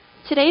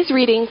Today's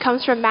reading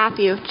comes from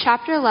Matthew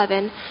chapter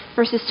 11,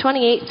 verses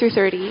 28 through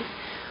 30.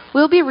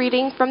 We'll be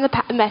reading from the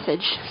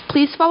Message.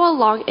 Please follow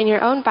along in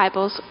your own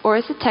Bibles or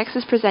as the text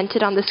is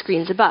presented on the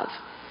screens above.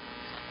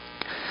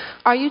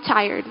 Are you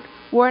tired,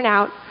 worn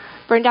out,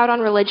 burned out on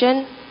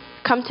religion?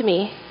 Come to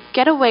me.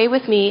 Get away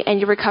with me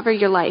and you'll recover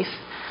your life.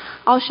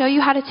 I'll show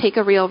you how to take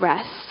a real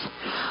rest.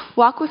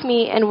 Walk with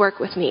me and work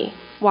with me.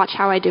 Watch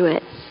how I do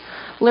it.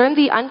 Learn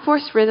the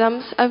unforced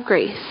rhythms of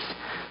grace.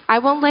 I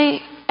won't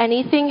lay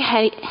anything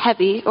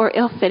heavy or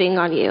ill-fitting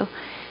on you.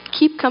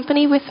 Keep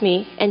company with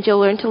me, and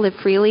you'll learn to live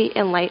freely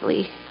and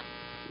lightly.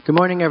 Good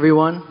morning,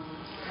 everyone.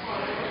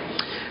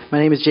 My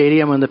name is JD.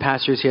 I'm one of the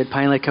pastors here at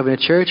Pine Lake Covenant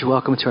Church.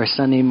 Welcome to our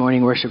Sunday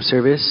morning worship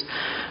service.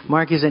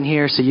 Mark isn't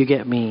here, so you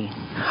get me.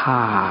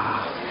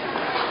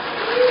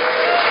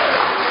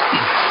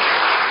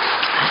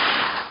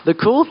 The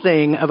cool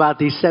thing about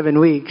these 7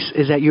 weeks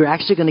is that you're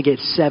actually going to get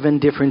 7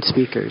 different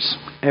speakers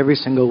every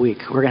single week.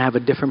 We're going to have a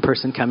different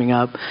person coming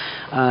up.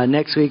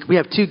 Next week, we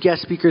have 2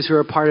 guest speakers who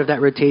are part of that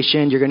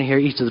rotation. You're going to hear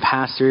each of the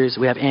pastors.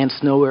 We have Ann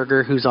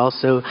Snowberger, who's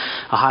also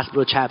a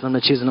hospital chaplain,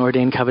 but she's an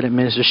ordained covenant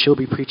minister. She'll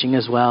be preaching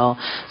as well.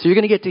 So you're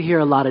going to get to hear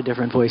a lot of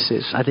different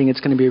voices. I think it's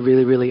going to be a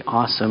really, really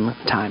awesome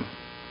time.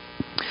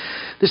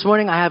 This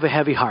morning, I have a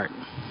heavy heart.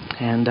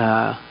 And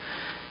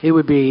it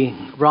would be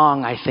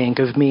wrong, I think,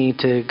 of me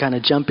to kind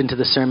of jump into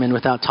the sermon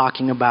without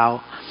talking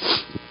about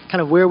kind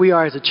of where we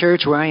are as a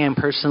church, where I am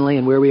personally,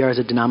 and where we are as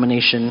a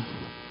denomination.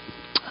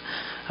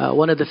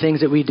 One of the things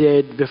that we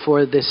did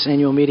before this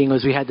annual meeting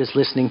was we had this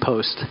listening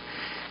post.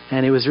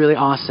 And it was really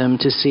awesome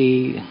to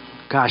see,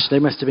 gosh, there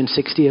must have been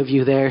 60 of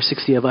you there,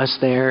 60 of us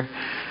there,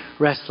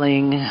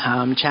 wrestling,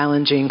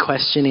 challenging,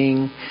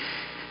 questioning,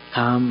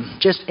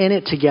 just in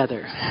it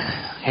together.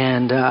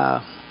 And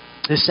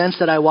the sense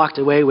that I walked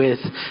away with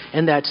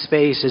in that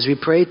space as we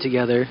prayed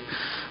together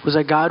was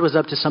that God was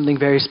up to something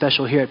very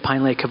special here at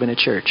Pine Lake Covenant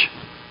Church.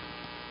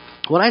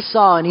 What I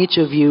saw in each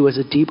of you was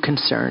a deep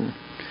concern,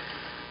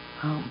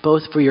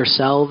 both for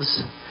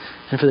yourselves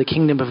and for the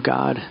kingdom of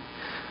God,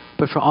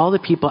 but for all the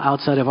people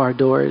outside of our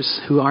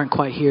doors who aren't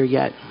quite here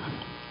yet.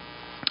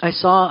 I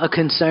saw a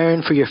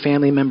concern for your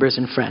family members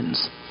and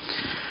friends.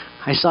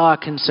 I saw a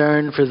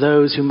concern for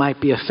those who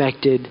might be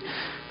affected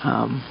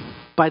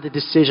by the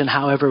decision,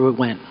 however it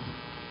went.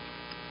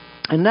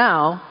 And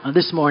now,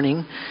 this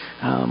morning,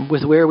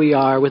 with where we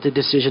are, with the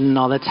decision and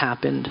all that's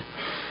happened,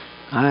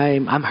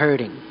 I'm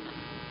hurting.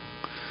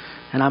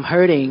 And I'm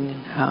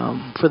hurting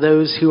for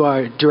those who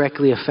are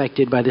directly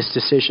affected by this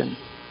decision.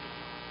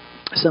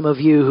 Some of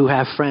you who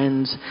have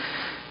friends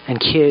and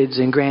kids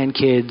and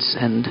grandkids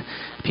and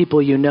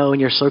people you know in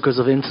your circles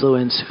of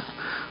influence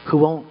who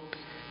won't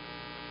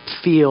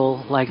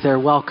feel like they're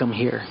welcome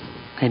here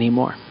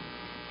anymore.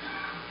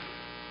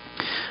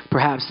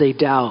 Perhaps they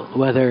doubt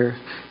whether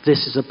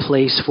this is a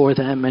place for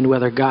them and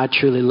whether God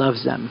truly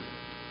loves them.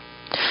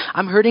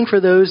 I'm hurting for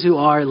those who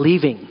are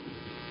leaving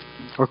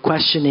or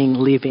questioning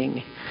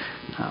leaving,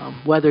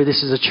 whether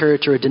this is a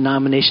church or a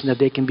denomination that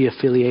they can be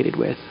affiliated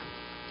with.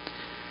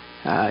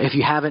 If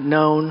you haven't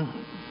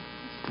known,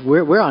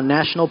 we're on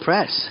national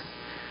press.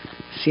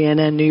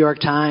 CNN, New York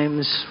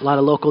Times, a lot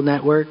of local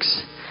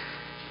networks.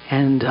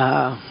 And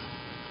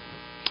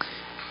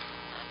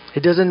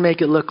it doesn't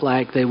make it look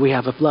like that we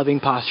have a loving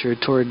posture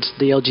towards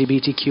the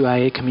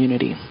LGBTQIA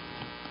community.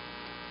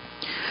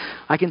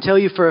 I can tell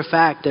you for a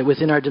fact that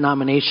within our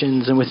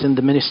denominations and within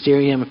the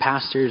ministerium of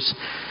pastors,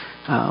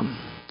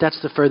 that's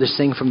the furthest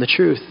thing from the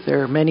truth.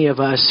 There are many of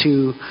us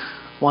who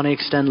want to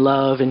extend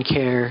love and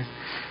care.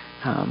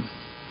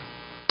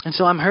 And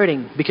so I'm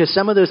hurting because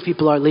some of those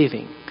people are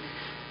leaving.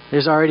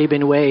 There's already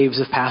been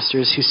waves of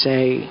pastors who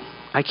say,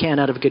 I can't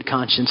out of good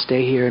conscience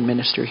stay here and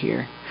minister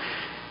here.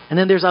 And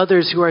then there's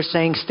others who are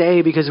saying,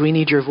 stay because we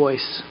need your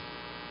voice.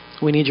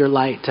 We need your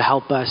light to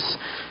help us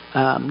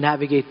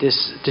navigate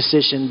this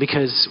decision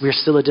because we're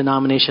still a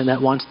denomination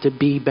that wants to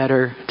be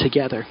better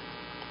together.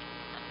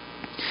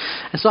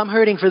 And so I'm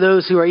hurting for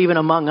those who are even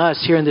among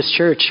us here in this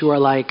church who are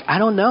like, I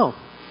don't know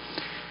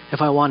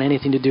if I want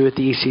anything to do with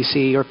the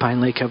ECC or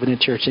Pine Lake Covenant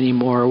Church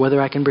anymore, or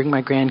whether I can bring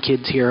my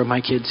grandkids here or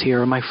my kids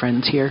here or my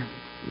friends here.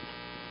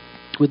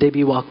 Would they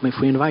be welcome if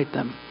we invite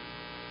them?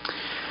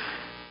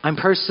 I'm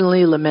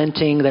personally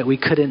lamenting that we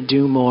couldn't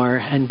do more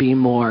and be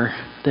more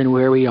than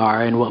where we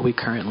are and what we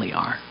currently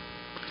are.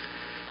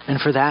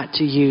 And for that,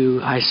 to you,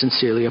 I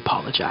sincerely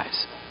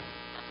apologize.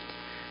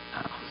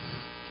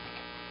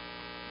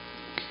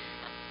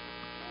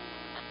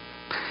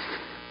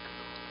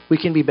 We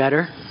can be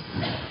better.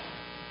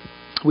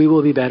 We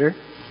will be better.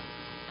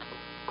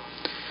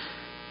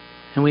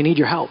 And we need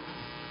your help.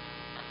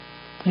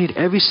 We need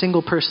every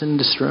single person in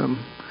this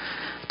room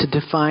to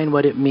define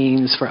what it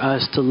means for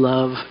us to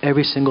love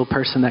every single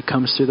person that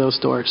comes through those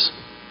doors.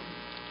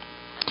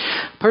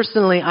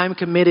 Personally, I'm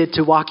committed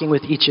to walking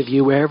with each of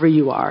you wherever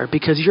you are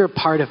because you're a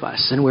part of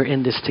us and we're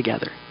in this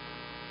together.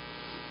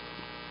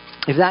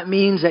 If that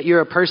means that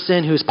you're a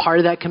person who's part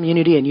of that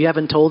community and you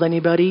haven't told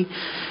anybody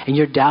and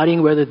you're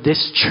doubting whether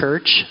this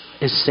church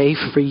is safe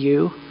for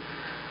you,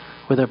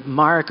 whether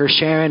Mark or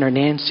Sharon or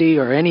Nancy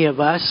or any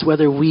of us,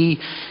 whether we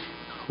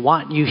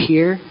want you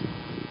here.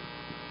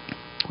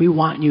 We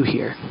want you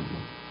here.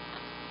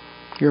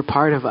 You're a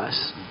part of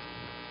us.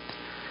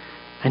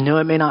 I know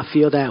it may not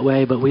feel that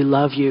way, but we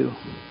love you.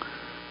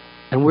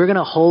 And we're going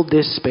to hold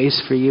this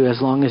space for you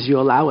as long as you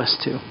allow us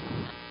to.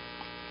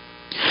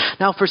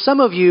 Now, for some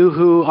of you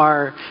who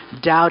are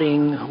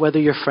doubting whether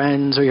your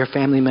friends or your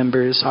family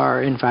members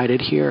are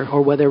invited here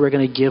or whether we're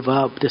going to give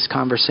up this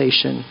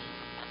conversation,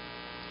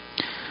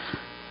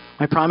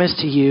 my promise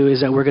to you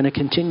is that we're going to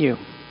continue.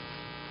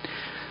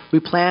 We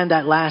planned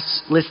that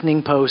last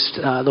listening post,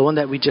 the one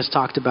that we just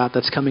talked about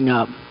that's coming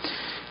up,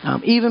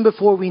 even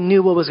before we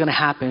knew what was going to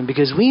happen,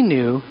 because we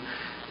knew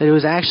that it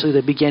was actually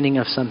the beginning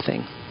of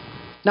something.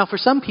 Now, for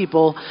some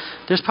people,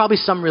 there's probably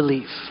some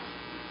relief.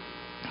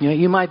 You know,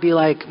 you might be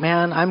like,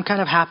 man, I'm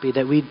kind of happy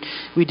that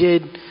we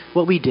did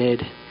what we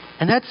did.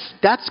 And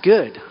that's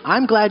good.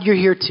 I'm glad you're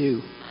here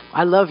too.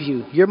 I love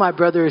you. You're my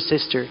brother or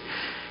sister.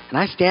 And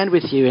I stand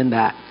with you in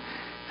that.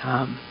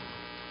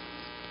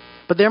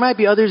 But there might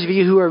be others of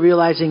you who are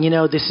realizing,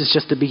 this is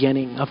just the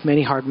beginning of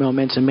many hard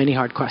moments and many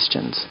hard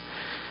questions.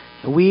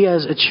 We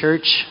as a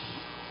church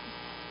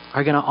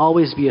are going to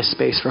always be a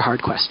space for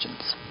hard questions.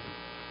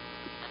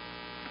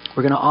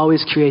 We're going to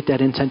always create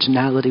that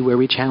intentionality where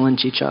we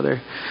challenge each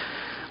other,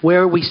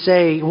 where we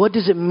say, what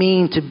does it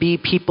mean to be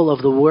people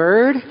of the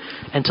Word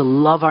and to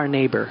love our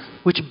neighbor,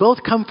 which both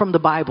come from the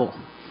Bible.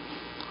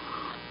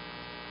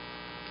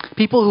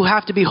 People who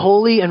have to be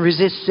holy and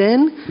resist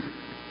sin,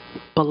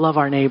 but love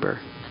our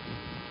neighbor.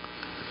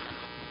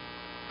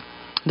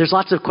 There's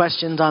lots of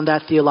questions on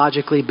that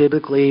theologically,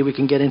 biblically. We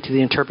can get into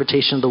the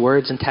interpretation of the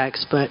words and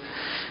text, but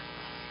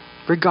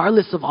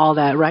regardless of all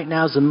that, right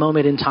now is a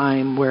moment in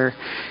time where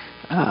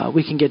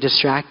we can get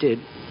distracted.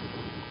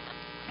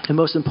 The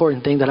most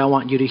important thing that I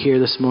want you to hear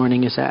this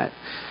morning is that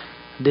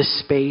this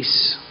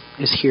space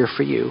is here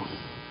for you.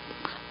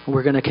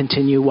 We're going to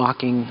continue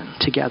walking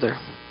together.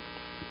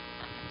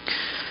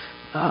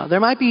 There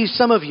might be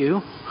some of you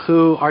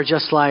who are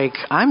just like,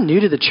 I'm new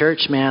to the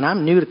church, man.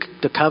 I'm new to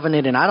the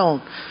covenant, and I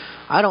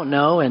don't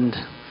know. And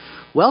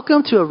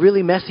welcome to a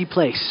really messy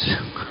place.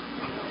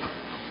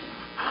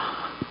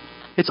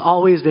 It's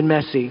always been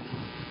messy.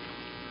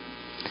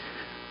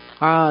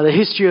 The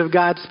history of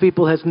God's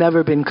people has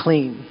never been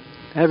clean,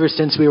 ever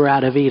since we were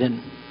out of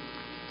Eden.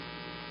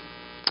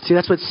 See,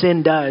 that's what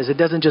sin does. It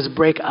doesn't just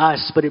break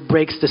us, but it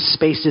breaks the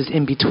spaces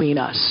in between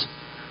us.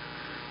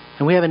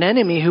 And we have an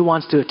enemy who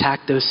wants to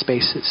attack those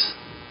spaces.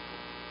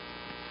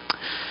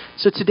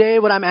 So today,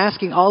 what I'm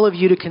asking all of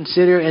you to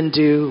consider and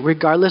do,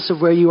 regardless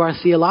of where you are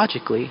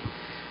theologically,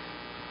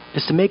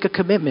 is to make a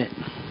commitment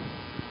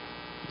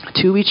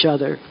to each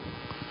other,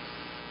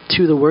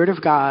 to the Word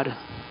of God,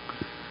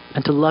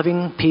 and to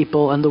loving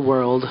people and the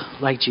world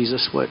like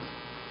Jesus would.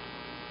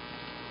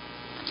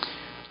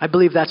 I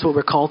believe that's what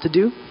we're called to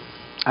do.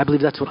 I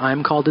believe that's what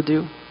I'm called to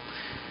do.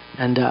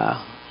 And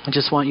I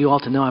just want you all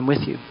to know I'm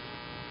with you.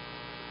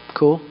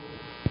 Cool?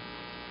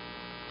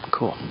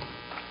 Cool.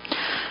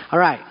 All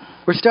right.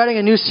 We're starting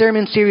a new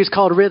sermon series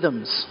called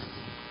Rhythms.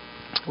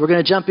 We're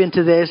going to jump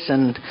into this,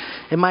 and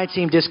it might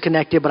seem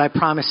disconnected, but I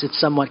promise it's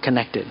somewhat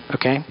connected,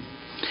 okay?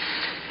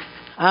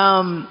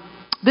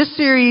 This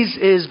series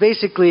is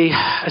basically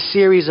a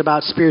series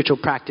about spiritual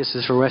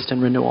practices for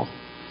Weston Renewal.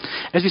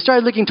 As we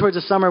started looking towards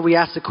the summer, we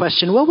asked the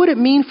question, what would it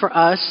mean for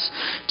us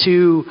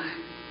to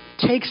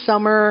take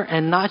summer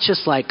and not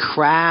just like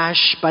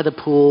crash by the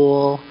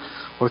pool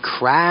or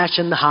crash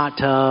in the hot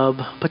tub,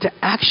 but to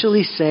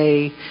actually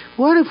say,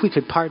 what if we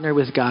could partner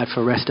with God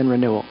for rest and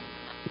renewal?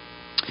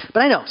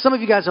 But I know some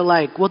of you guys are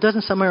like, well,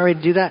 doesn't summer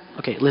already do that?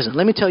 Okay, listen,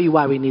 let me tell you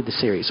why we need the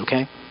series,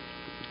 okay?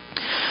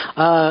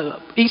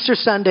 Easter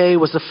Sunday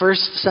was the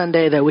first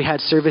Sunday that we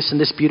had service in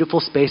this beautiful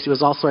space. It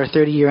was also our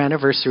 30-year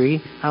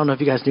anniversary. I don't know if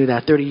you guys knew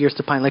that. 30 years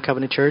to Pine Lake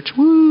Covenant Church.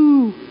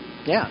 Woo!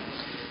 Yeah.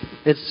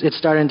 It's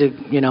starting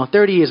to,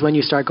 30 is when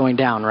you start going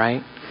down,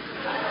 right?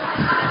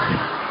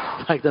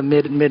 Like the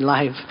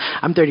midlife.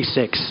 I'm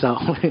 36, so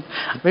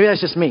maybe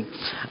that's just me.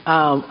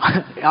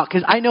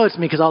 Because I know it's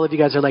me, because all of you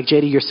guys are like,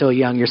 JD, you're so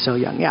young, you're so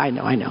young. Yeah, I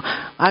know.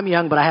 I'm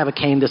young, but I have a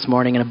cane this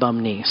morning and a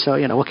bum knee. So,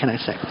 what can I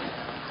say?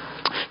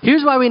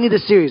 Here's why we need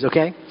this series,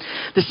 okay?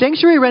 The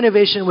sanctuary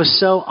renovation was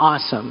so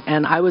awesome,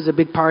 and I was a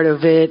big part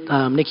of it.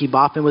 Nikki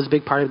Boffin was a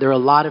big part of it. There were a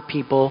lot of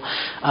people.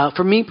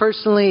 For me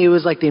personally, it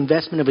was like the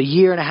investment of a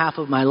year and a half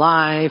of my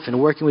life and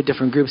working with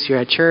different groups here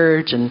at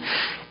church, and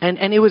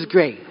it was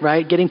great,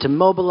 right? Getting to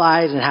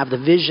mobilize and have the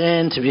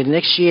vision, to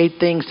initiate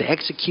things, to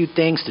execute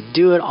things, to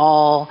do it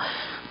all.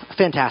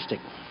 Fantastic.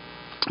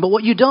 But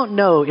what you don't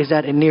know is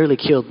that it nearly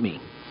killed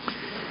me.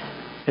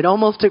 It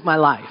almost took my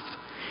life.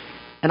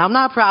 And I'm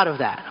not proud of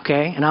that,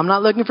 okay? And I'm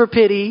not looking for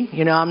pity.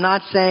 I'm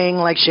not saying,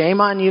 like,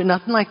 shame on you,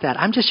 nothing like that.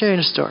 I'm just sharing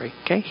a story,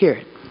 okay? Hear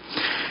it.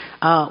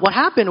 What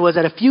happened was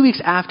that a few weeks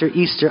after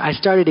Easter, I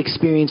started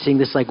experiencing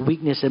this, like,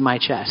 weakness in my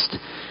chest.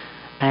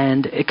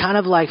 And it kind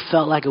of, like,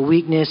 felt like a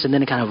weakness, and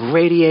then it kind of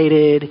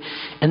radiated.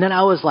 And then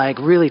I was, like,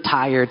 really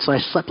tired, so I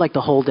slept, like,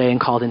 the whole day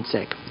and called in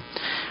sick.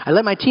 I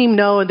let my team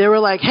know, and they were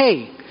like,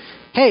 hey,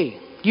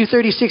 you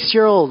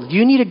 36-year-old,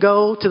 you need to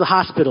go to the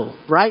hospital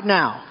right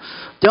now.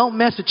 Don't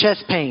mess with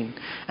chest pain.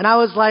 And I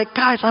was like,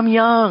 guys, I'm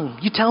young.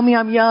 You tell me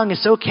I'm young.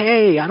 It's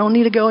okay. I don't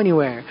need to go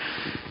anywhere.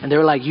 And they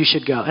were like, you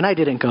should go. And I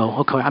didn't go.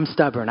 Okay, I'm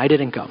stubborn. I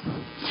didn't go.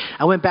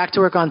 I went back to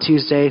work on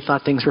Tuesday,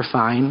 thought things were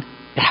fine.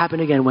 It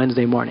happened again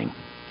Wednesday morning.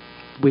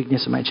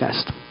 Weakness in my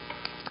chest.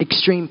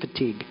 Extreme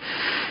fatigue.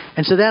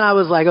 And so then I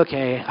was like,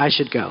 okay, I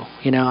should go.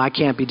 I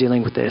can't be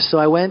dealing with this. So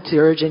I went to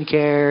urgent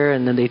care,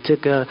 and then they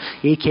took a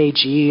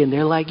EKG, and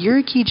they're like,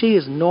 your EKG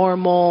is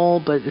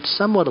normal, but it's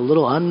somewhat a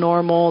little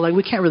unnormal. Like,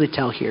 we can't really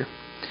tell here.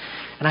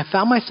 And I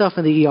found myself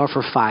in the ER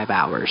for 5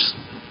 hours.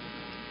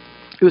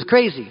 It was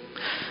crazy,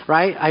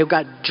 right? I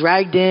got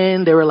dragged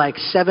in. There were like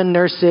 7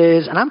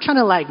 nurses, and I'm trying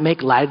to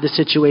make light of the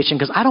situation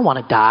because I don't want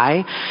to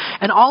die.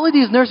 And all of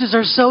these nurses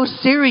are so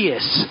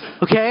serious,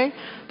 okay?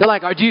 They're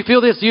like, do you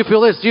feel this? Do you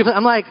feel this?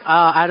 I'm like,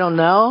 I don't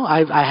know.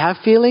 I have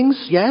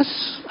feelings. Yes,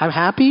 I'm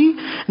happy.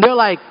 And they're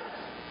like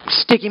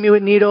sticking me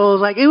with needles.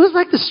 It was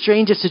like the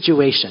strangest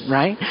situation,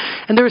 right?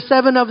 And there were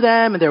 7 of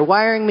them, and they're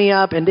wiring me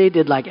up, and they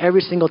did every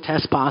single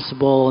test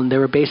possible. And they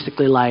were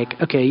basically like,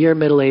 okay, you're a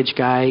middle-aged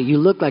guy. You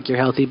look like you're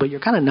healthy, but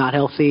you're kind of not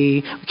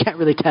healthy. We can't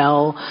really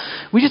tell.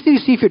 We just need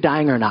to see if you're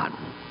dying or not.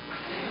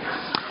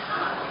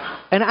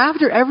 And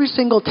after every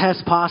single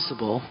test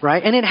possible,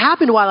 right? And it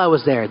happened while I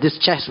was there, this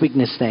chest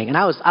weakness thing. And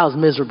I was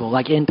miserable,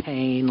 in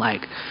pain,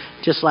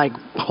 just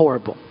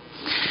horrible.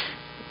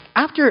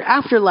 After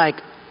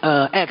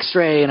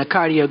X-ray and a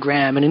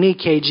cardiogram and an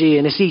EKG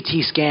and a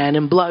CT scan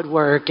and blood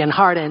work and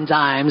heart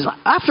enzymes,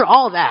 after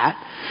all that,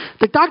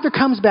 the doctor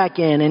comes back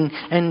in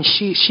and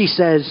she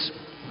says,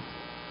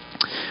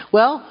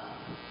 well,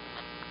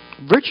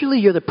 virtually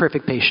you're the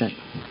perfect patient.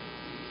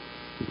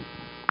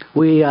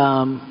 We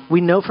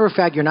know for a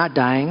fact you're not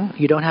dying,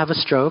 you don't have a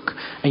stroke,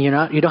 and you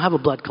don't have a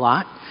blood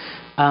clot,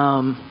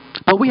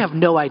 but we have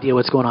no idea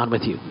what's going on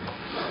with you.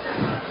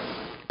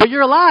 But you're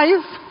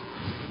alive.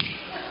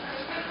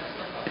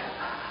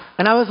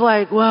 And I was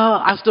like, well,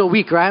 I'm still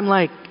weak, right? I'm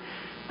like,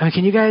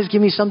 can you guys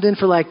give me something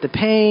for the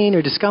pain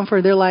or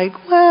discomfort? They're like,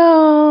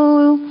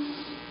 well,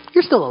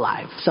 you're still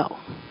alive, so.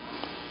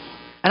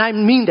 And I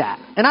mean that.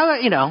 And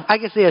I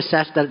guess they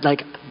assessed that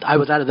I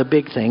was out of the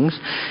big things,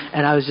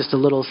 and I was just a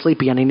little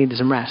sleepy and I needed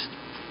some rest.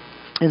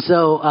 And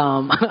so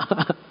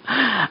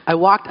I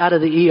walked out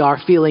of the ER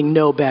feeling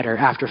no better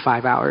after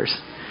 5 hours,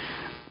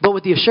 but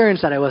with the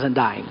assurance that I wasn't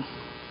dying.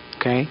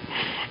 Okay,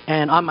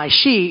 and on my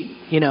sheet,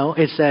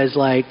 it says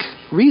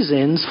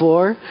reasons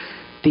for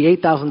the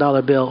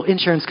 $8,000 bill.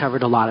 Insurance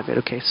covered a lot of it.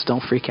 Okay, so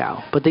don't freak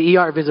out. But the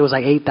ER visit was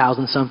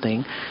 $8,000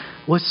 something.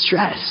 Was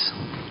stress,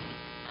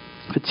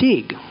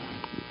 fatigue.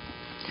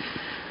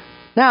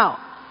 Now,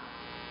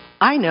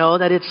 I know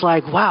that it's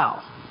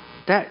wow,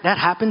 that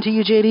happened to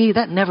you, JD?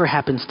 That never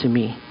happens to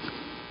me.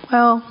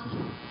 Well,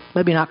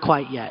 maybe not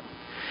quite yet.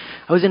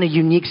 I was in a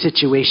unique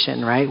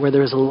situation, right, where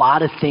there was a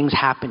lot of things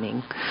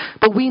happening.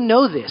 But we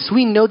know this.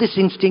 We know this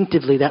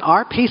instinctively, that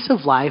our pace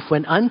of life,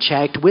 when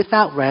unchecked,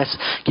 without rest,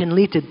 can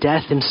lead to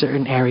death in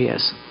certain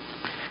areas.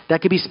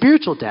 That could be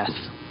spiritual death,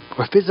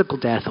 or physical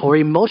death, or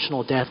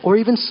emotional death, or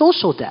even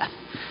social death.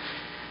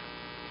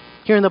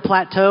 Here in the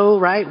plateau,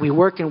 right, we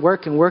work and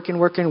work and work and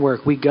work and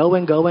work. We go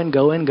and go and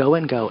go and go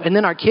and go. And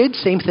then our kids,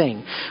 same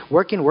thing.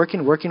 Work and work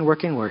and work and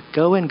work and work.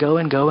 Go and go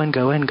and go and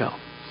go and go.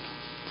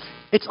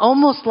 It's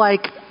almost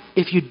like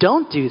if you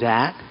don't do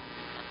that,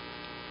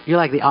 you're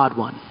like the odd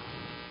one.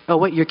 Oh,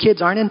 wait, your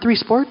kids aren't in 3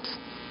 sports?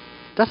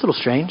 That's a little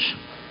strange.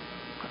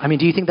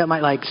 Do you think that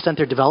might stunt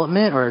their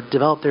development or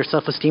develop their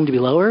self-esteem to be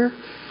lower?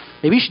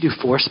 Maybe you should do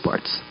 4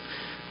 sports,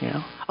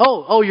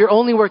 Oh, you're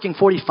only working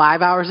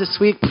 45 hours this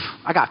week?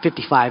 I got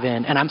 55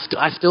 in, and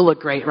I still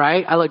look great,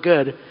 right? I look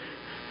good.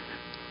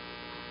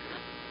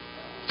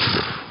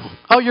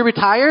 Oh, you're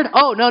retired?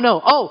 Oh,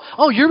 no.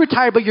 Oh, you're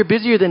retired, but you're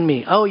busier than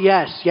me. Oh,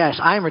 yes,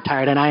 I am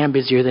retired, and I am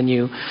busier than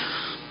you.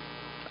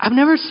 I've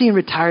never seen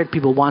retired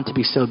people want to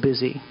be so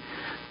busy.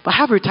 But I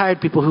have retired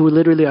people who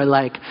literally are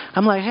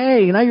I'm like,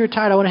 hey, now you're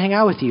retired, I want to hang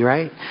out with you,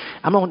 right?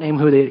 I won't name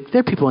who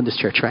they're people in this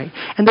church, right?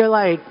 And they're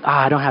like,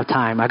 I don't have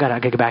time. I gotta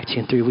get back to you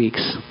in 3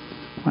 weeks.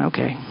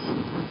 Okay.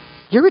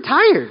 You're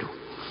retired.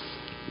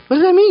 What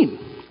does that mean?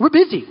 We're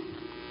busy.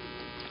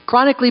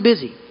 Chronically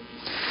busy.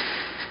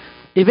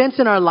 Events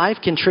in our life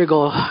can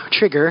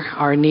trigger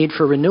our need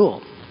for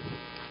renewal.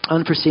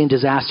 Unforeseen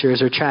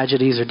disasters or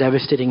tragedies or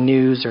devastating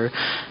news or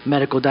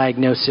medical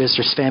diagnosis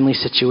or family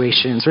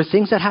situations or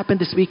things that happened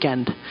this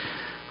weekend,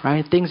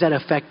 right? Things that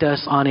affect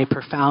us on a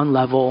profound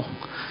level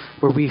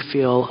where we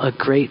feel a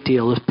great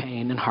deal of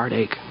pain and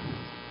heartache.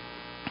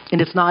 And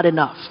it's not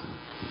enough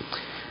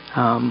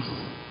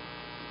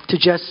to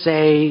just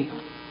say,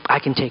 I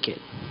can take it.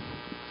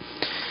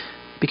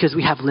 Because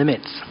we have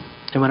limits.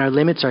 And when our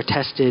limits are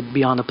tested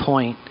beyond a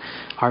point,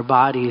 our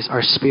bodies,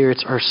 our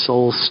spirits, our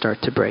souls start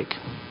to break.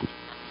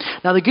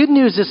 Now, the good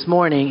news this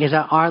morning is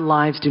that our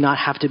lives do not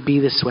have to be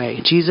this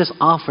way. Jesus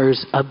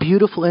offers a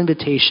beautiful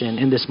invitation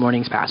in this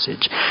morning's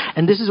passage.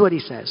 And this is what he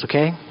says,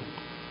 okay?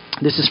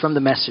 This is from the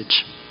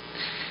Message.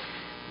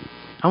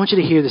 I want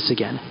you to hear this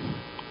again.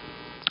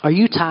 Are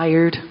you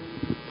tired?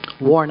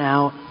 worn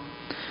out,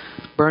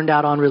 burned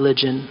out on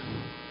religion,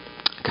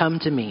 come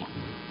to me.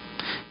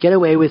 Get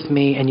away with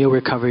me and you'll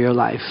recover your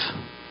life.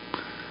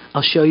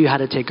 I'll show you how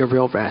to take a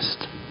real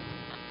rest.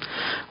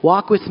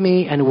 Walk with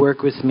me and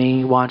work with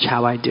me. Watch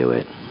how I do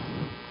it.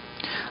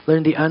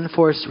 Learn the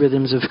unforced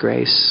rhythms of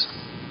grace.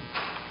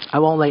 I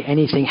won't lay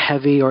anything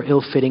heavy or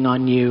ill-fitting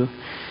on you.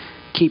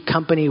 Keep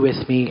company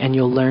with me and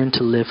you'll learn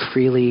to live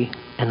freely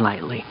and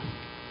lightly.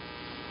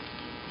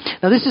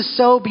 Now this is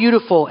so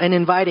beautiful and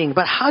inviting,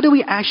 but how do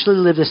we actually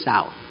live this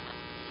out?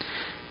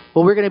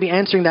 Well, we're going to be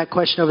answering that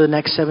question over the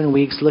next 7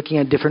 weeks, looking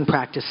at different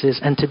practices.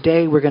 And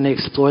today we're going to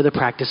explore the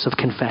practice of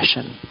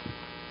confession.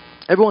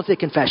 Everyone say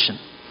confession.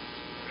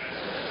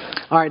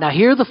 All right, now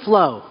hear the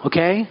flow,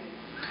 okay?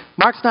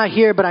 Mark's not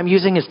here, but I'm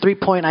using his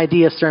 3-point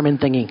idea sermon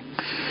thingy.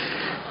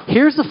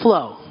 Here's the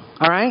flow,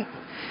 all right?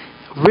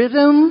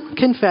 Rhythm,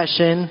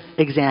 confession,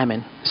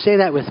 examine. Say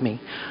that with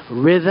me.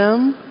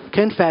 Rhythm,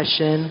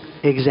 confession,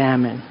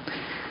 examine.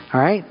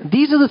 All right?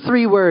 These are the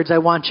 3 words I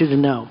want you to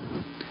know.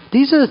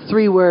 These are the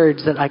 3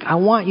 words that I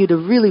want you to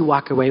really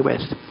walk away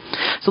with.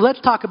 So let's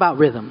talk about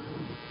rhythm.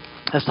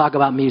 Let's talk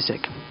about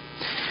music.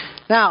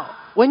 Now,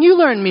 when you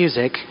learn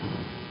music,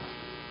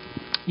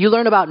 you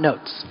learn about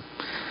notes.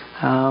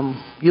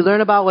 You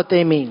learn about what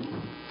they mean.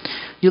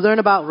 You learn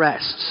about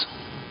rests.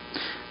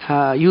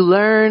 You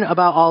learn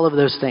about all of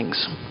those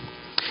things.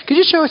 Could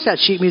you show us that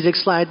sheet music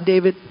slide,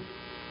 David?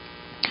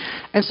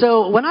 And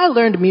so when I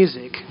learned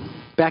music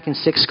back in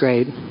 6th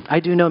grade, I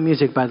do know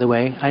music, by the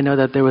way. I know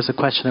that there was a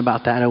question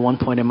about that at one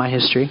point in my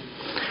history.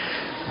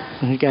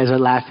 You guys are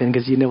laughing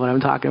because you know what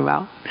I'm talking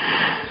about.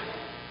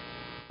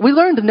 We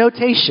learned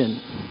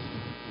notation.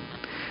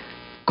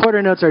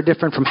 Quarter notes are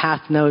different from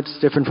half notes,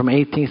 different from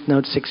 18th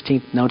notes,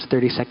 16th notes,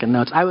 32nd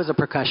notes. I was a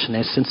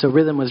percussionist, and so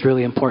rhythm was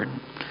really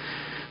important.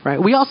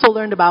 Right? We also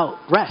learned about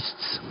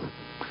rests.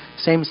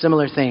 Same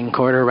similar thing,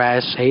 quarter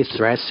rest, 8th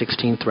rest,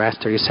 16th rest,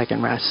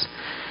 32nd rest.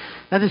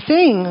 Now the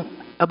thing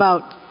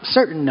about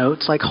certain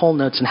notes, like whole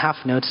notes and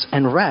half notes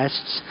and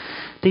rests,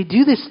 they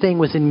do this thing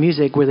within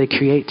music where they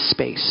create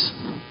space.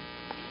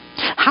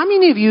 How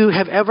many of you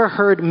have ever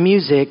heard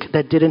music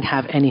that didn't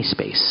have any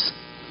space?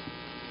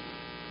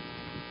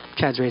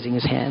 Chad's raising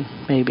his hand,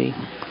 maybe.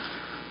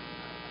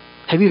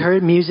 Have you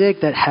heard music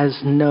that has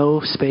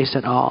no space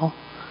at all?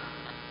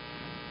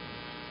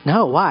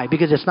 No, why?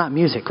 Because it's not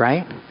music,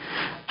 right?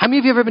 How many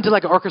of you have ever been to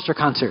like an orchestra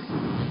concert?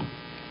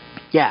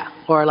 Yeah,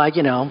 or like,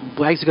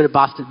 I used to go to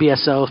Boston,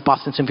 BSO,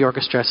 Boston Symphony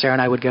Orchestra. Sarah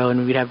and I would go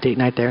and we'd have date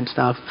night there and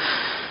stuff.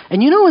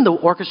 And when the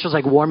orchestra's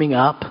like warming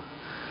up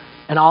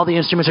and all the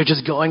instruments are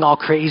just going all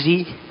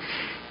crazy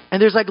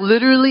and there's like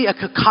literally a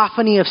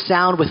cacophony of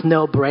sound with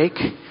no break?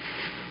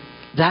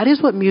 That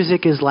is what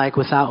music is like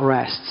without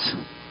rests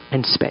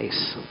and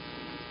space.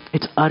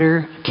 It's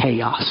utter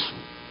chaos.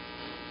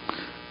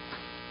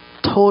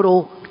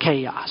 Total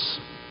chaos.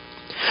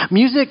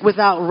 Music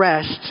without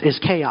rests is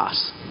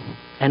chaos.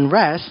 And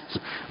rests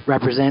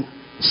represent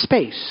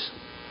space.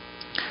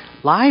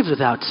 Lives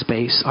without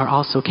space are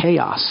also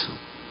chaos.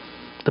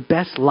 The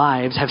best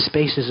lives have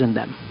spaces in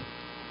them.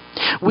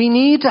 We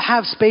need to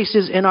have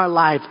spaces in our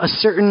life, a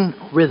certain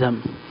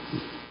rhythm.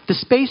 The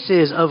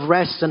spaces of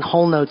rests and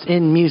whole notes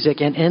in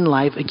music and in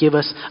life give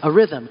us a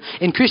rhythm.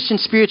 In Christian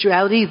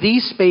spirituality,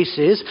 these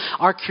spaces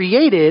are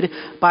created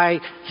by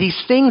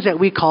these things that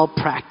we call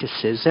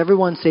practices.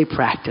 Everyone say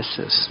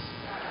practices.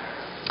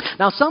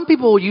 Now, some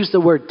people will use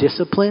the word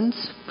disciplines,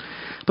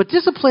 but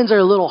disciplines are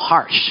a little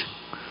harsh.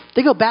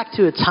 They go back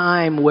to a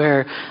time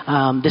where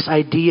this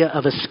idea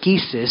of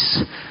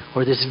ascesis,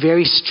 or this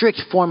very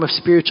strict form of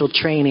spiritual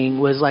training,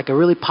 was like a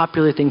really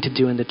popular thing to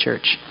do in the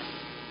church.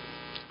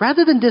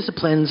 Rather than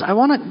disciplines, I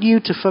want you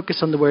to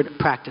focus on the word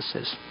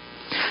practices.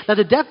 Now,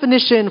 the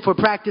definition for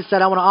practice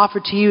that I want to offer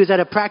to you is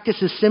that a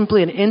practice is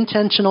simply an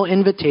intentional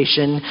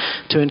invitation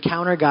to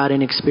encounter God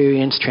and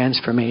experience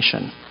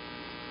transformation.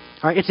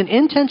 All right, it's an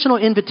intentional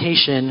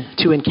invitation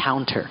to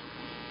encounter.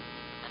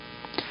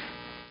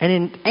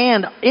 And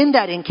in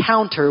that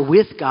encounter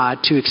with God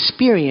to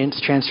experience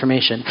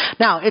transformation.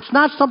 Now, it's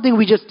not something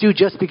we just do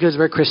just because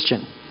we're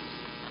Christian.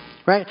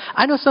 Right?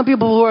 I know some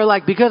people who are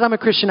like, because I'm a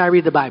Christian, I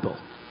read the Bible.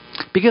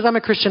 Because I'm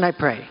a Christian, I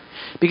pray.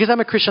 Because I'm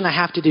a Christian, I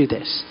have to do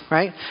this.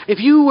 Right? If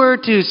you were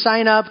to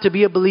sign up to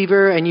be a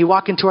believer and you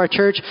walk into our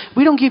church,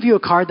 we don't give you a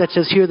card that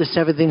says, here are the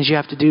 7 things you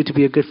have to do to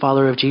be a good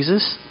follower of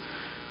Jesus.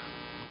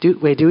 Do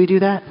we do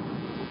that?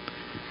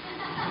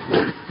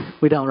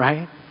 We don't,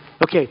 right?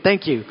 Okay,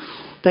 thank you.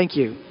 Thank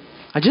you.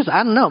 I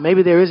don't know.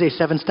 Maybe there is a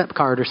 7-step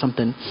card or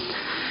something.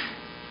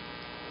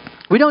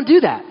 We don't do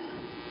that.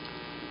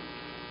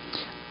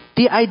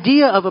 The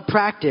idea of a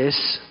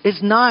practice is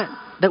not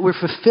that we're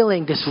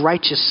fulfilling this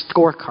righteous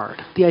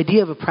scorecard. The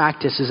idea of a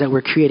practice is that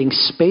we're creating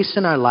space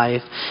in our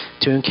life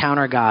to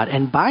encounter God.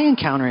 And by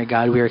encountering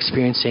God, we're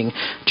experiencing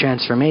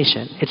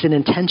transformation. It's an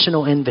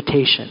intentional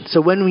invitation.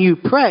 So when you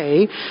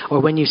pray,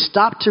 or when you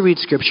stop to read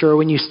Scripture, or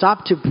when you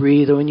stop to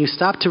breathe, or when you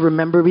stop to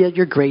remember that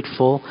you're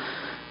grateful,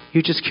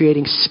 you're just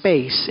creating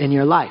space in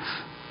your life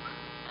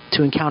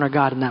to encounter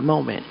God in that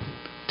moment,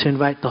 to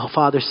invite the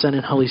Father, Son,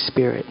 and Holy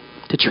Spirit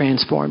to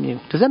transform you.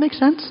 Does that make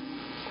sense?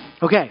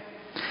 Okay.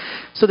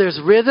 So there's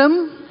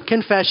rhythm,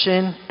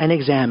 confession, and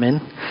examine.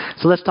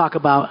 So let's talk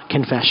about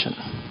confession.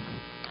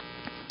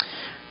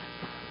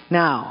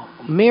 Now,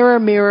 mirror,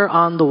 mirror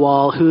on the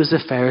wall, who is the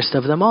fairest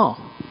of them all?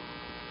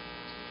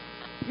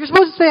 You're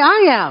supposed to say,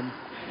 I am.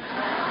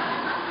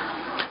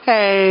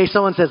 Hey,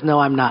 someone says, no,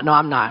 I'm not. No,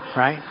 I'm not,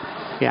 right?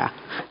 Yeah.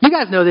 You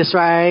guys know this,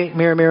 right?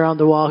 Mirror, mirror on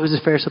the wall, who's the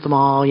fairest of them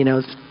all? You know,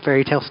 it's a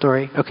fairy tale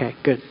story. Okay,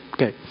 good.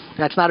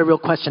 That's not a real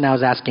question I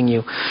was asking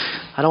you.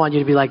 I don't want you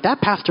to be like,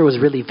 that pastor was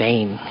really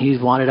vain. He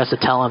wanted us to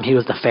tell him he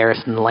was the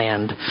fairest in the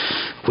land.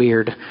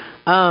 Weird.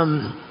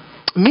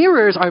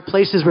 Mirrors are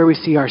places where we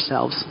see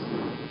ourselves.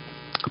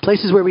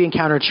 Places where we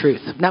encounter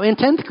truth. Now, in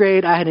 10th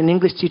grade, I had an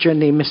English teacher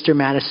named Mr.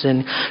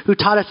 Madison who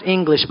taught us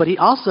English, but he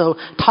also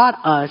taught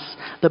us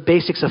the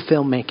basics of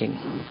filmmaking.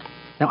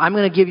 Now, I'm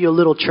going to give you a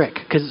little trick,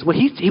 because when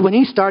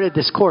he started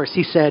this course,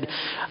 he said,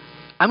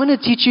 I'm going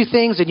to teach you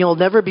things and you'll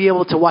never be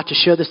able to watch a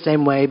show the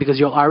same way because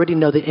you'll already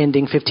know the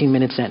ending 15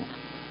 minutes in.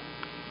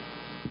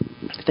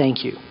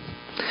 Thank you.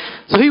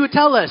 So he would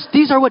tell us,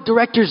 these are what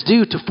directors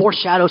do to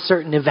foreshadow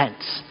certain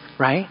events,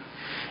 right?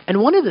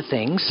 And one of the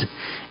things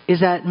is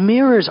that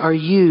mirrors are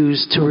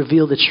used to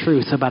reveal the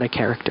truth about a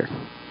character.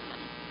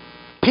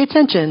 Pay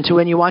attention to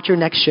when you watch your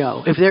next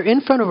show. If they're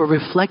in front of a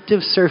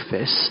reflective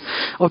surface,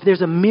 or if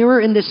there's a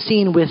mirror in the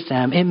scene with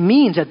them, it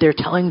means that they're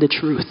telling the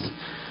truth,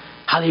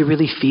 how they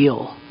really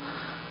feel,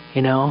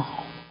 you know?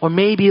 Or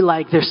maybe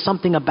like there's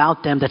something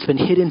about them that's been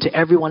hidden to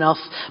everyone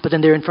else, but then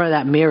they're in front of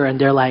that mirror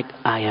and they're like,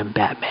 I am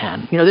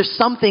Batman. You know, there's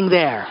something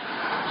there,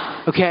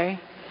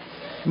 okay?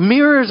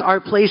 Mirrors are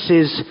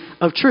places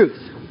of truth.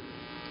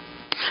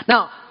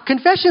 Now,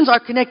 confessions are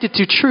connected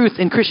to truth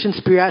in Christian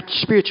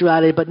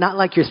spirituality, but not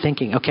like you're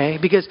thinking, okay?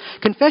 Because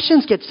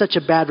confessions get such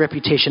a bad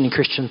reputation in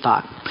Christian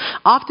thought.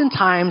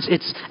 Oftentimes,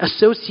 it's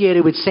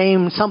associated with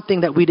saying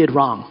something that we did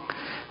wrong,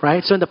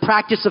 right? So in the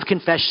practice of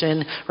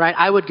confession, right,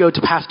 I would go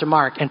to Pastor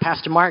Mark, and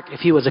Pastor Mark, if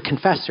he was a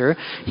confessor,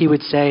 he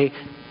would say,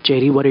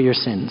 JD, what are your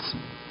sins?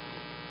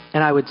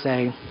 And I would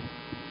say,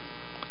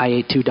 I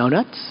ate 2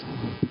 donuts.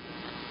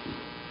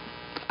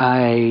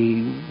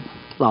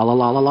 La la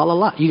la la la la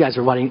la. You guys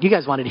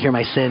wanted to hear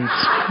my sins.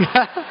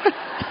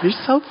 You're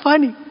so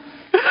funny.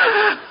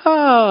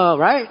 Oh,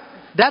 right?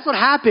 That's what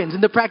happens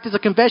in the practice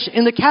of confession.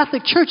 In the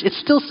Catholic Church, it's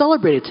still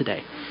celebrated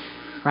today,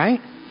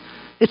 right?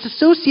 It's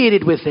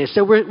associated with this.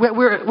 So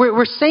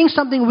we're saying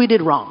something we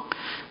did wrong,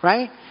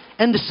 right?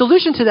 And the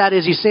solution to that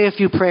is you say a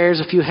few prayers,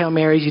 a few Hail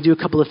Marys, you do a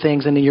couple of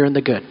things, and then you're in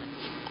the good,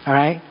 all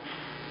right?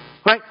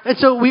 Right? And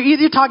so we're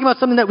either talking about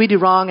something that we do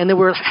wrong and then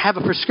we have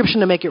a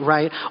prescription to make it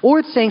right, or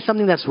it's saying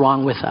something that's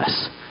wrong with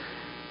us.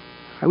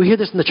 Right? We hear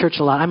this in the church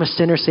a lot. I'm a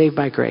sinner saved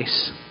by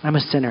grace. I'm a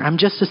sinner. I'm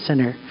just a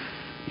sinner.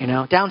 You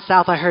know, down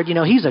south I heard,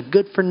 he's a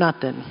good for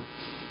nothing.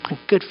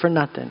 Good for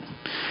nothing.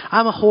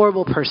 I'm a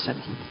horrible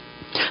person.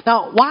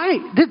 Now, why?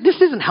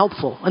 This isn't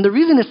helpful. And the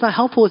reason it's not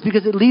helpful is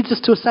because it leads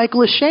us to a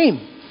cycle of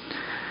shame.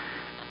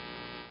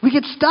 We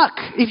get stuck.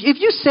 If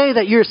you say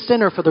that you're a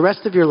sinner for the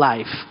rest of your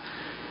life,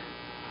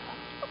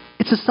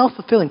 it's a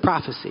self-fulfilling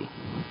prophecy.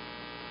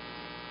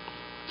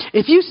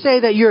 If you say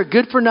that you're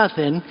good for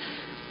nothing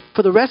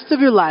for the rest of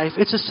your life,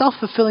 it's a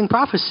self-fulfilling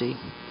prophecy.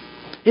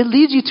 It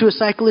leads you to a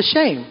cycle of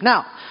shame.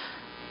 Now,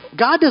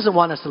 God doesn't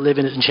want us to live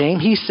in shame.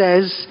 He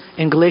says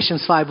in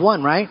Galatians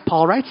 5:1, right?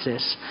 Paul writes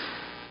this,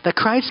 that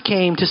Christ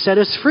came to set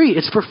us free.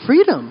 It's for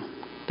freedom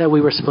that we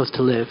were supposed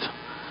to live,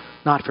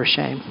 not for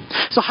shame.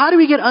 So how do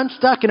we get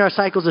unstuck in our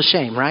cycles of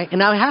shame, right? And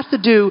now it has to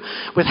do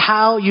with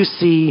how you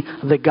see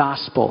the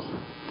gospel.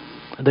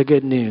 The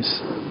good news.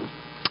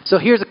 So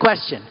here's a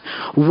question.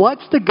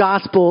 What's the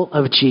gospel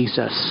of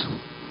Jesus?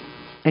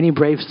 Any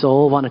brave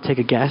soul want to take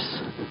a guess?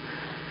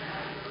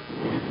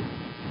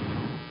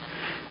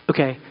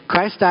 Okay,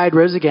 Christ died,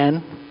 rose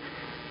again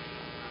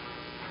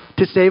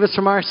to save us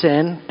from our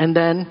sin, and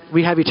then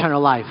we have eternal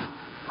life.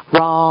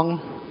 Wrong.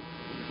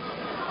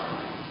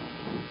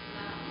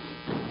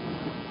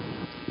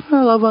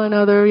 Love one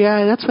another.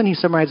 Yeah, that's when he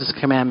summarizes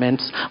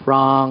commandments.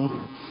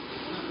 Wrong.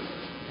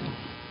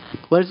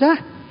 What is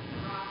that?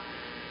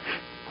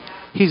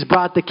 He's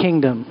brought the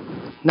kingdom.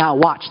 Now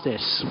watch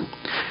this.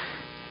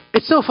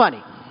 It's so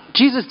funny.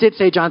 Jesus did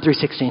say John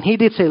 3:16. He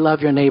did say love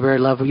your neighbor,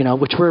 love,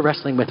 which we're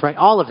wrestling with, right?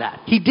 All of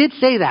that. He did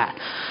say that.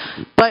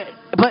 But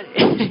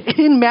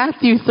in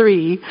Matthew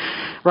 3,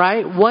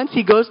 right, once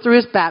he goes through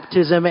his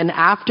baptism and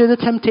after the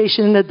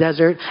temptation in the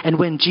desert, and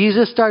when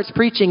Jesus starts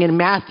preaching in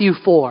Matthew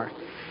 4,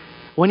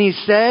 when he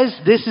says,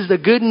 this is the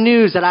good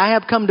news that I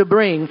have come to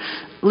bring,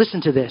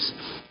 listen to this.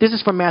 This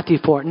is from Matthew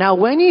 4. Now,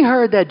 when he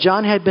heard that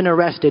John had been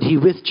arrested, he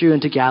withdrew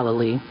into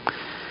Galilee.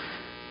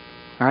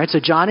 All right, so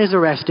John is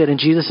arrested and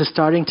Jesus is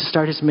starting to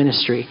start his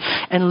ministry.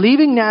 And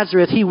leaving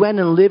Nazareth, he went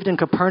and lived in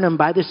Capernaum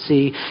by the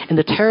sea in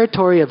the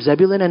territory of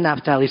Zebulun and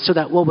Naphtali, so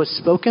that what was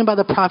spoken by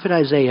the prophet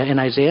Isaiah in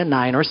Isaiah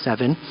 9 or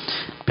 7,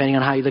 depending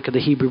on how you look at the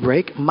Hebrew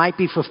break, might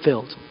be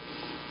fulfilled.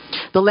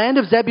 The land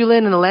of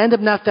Zebulun and the land of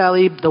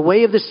Naphtali, the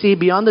way of the sea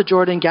beyond the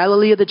Jordan,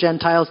 Galilee of the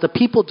Gentiles, the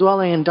people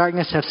dwelling in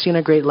darkness have seen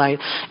a great light.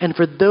 And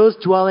for those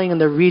dwelling in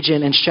the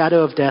region and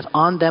shadow of death,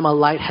 on them a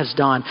light has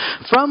dawned.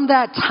 From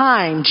that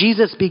time,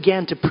 Jesus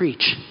began to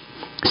preach,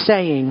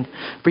 saying,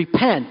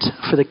 repent,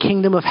 for the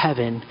kingdom of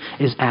heaven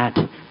is at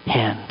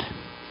hand.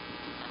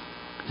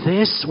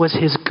 This was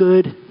his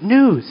good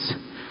news.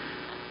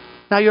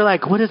 Now you're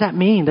like, what does that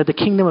mean, that the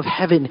kingdom of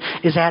heaven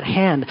is at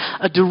hand?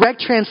 A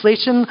direct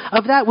translation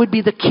of that would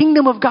be the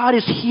kingdom of God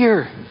is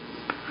here.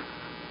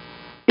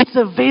 It's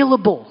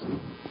available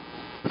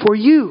for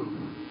you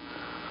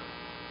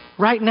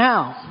right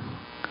now.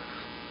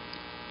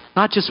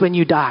 Not just when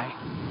you die.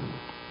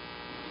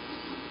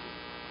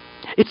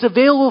 It's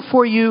available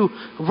for you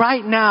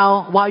right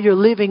now while you're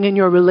living in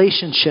your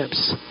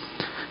relationships.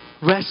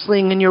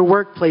 Wrestling in your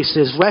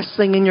workplaces,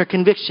 wrestling in your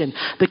conviction.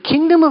 The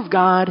kingdom of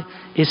God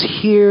is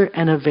here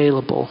and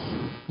available.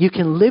 You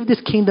can live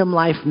this kingdom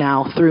life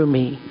now through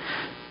me,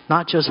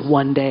 not just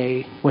one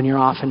day when you're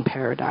off in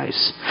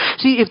paradise.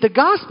 See, if the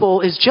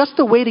gospel is just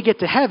the way to get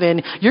to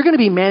heaven, you're going to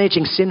be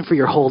managing sin for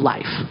your whole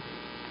life.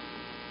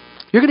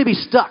 You're going to be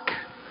stuck,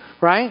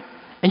 right?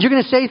 And you're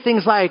going to say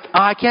things like, oh,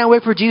 I can't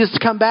wait for Jesus to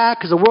come back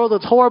because the world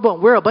is horrible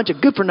and we're a bunch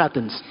of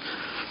good-for-nothings.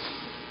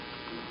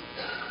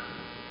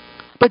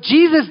 But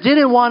Jesus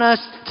didn't want us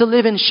to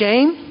live in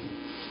shame.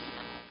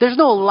 There's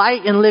no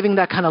light in living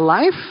that kind of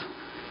life.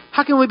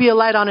 How can we be a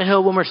light on a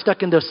hill when we're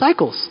stuck in those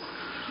cycles?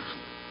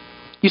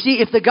 You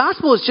see, if the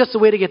gospel is just a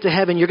way to get to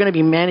heaven, you're going to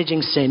be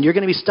managing sin. You're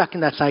going to be stuck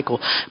in that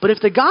cycle. But if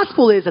the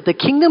gospel is that the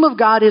kingdom of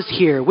God is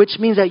here, which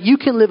means that you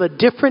can live a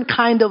different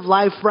kind of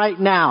life right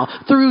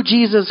now through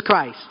Jesus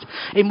Christ,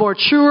 a more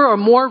truer or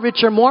more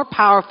richer, more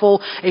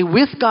powerful, a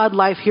with God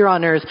life here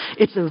on earth,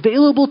 it's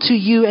available to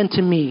you and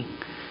to me.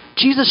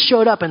 Jesus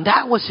showed up, and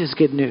that was his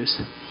good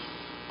news.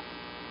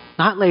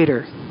 Not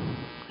later,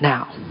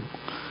 now.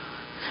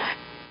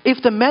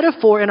 If the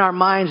metaphor in our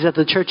minds is that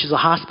the church is a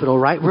hospital,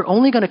 right? We're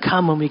only going to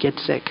come when we get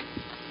sick.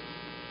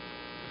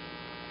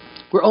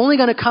 We're only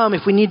going to come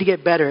if we need to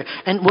get better.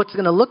 And what's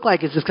going to look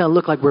like is it's going to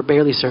look like we're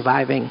barely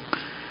surviving.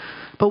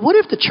 But what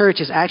if the church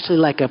is actually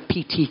like a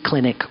PT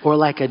clinic or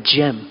like a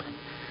gym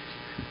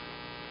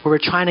where we're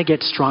trying to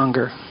get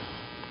stronger?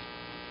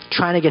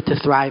 Trying to get to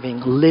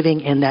thriving,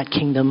 living in that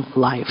kingdom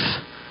life.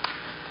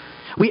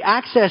 We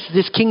access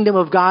this kingdom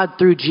of God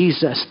through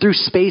Jesus, through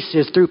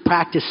spaces, through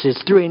practices,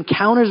 through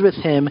encounters with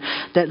him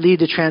that lead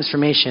to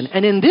transformation.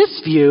 And in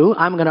this view,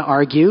 I'm going to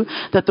argue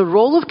that the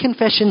role of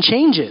confession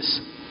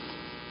changes.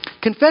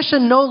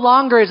 Confession no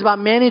longer is about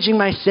managing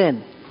my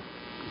sin.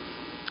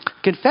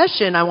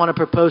 Confession, I want to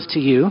propose to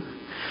you,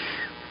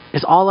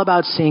 is all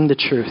about seeing the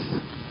truth.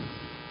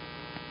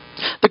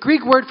 The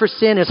Greek word for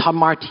sin is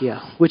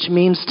hamartia, which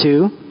means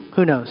to,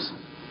 who knows?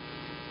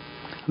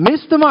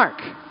 Miss the mark,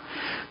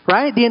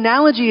 right? The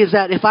analogy is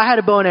that if I had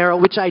a bow and arrow,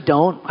 which I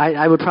don't,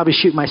 I would probably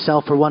shoot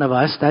myself or one of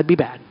us. That'd be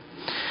bad.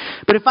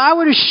 But if I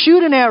were to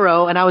shoot an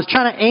arrow and I was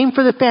trying to aim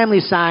for the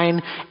family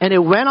sign and it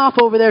went off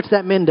over there to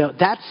that window,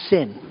 that's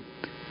sin.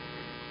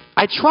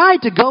 I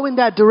tried to go in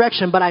that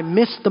direction, but I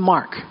missed the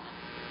mark.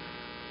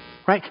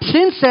 Right?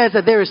 Sin says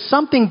that there is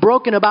something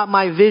broken about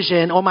my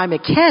vision or my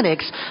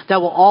mechanics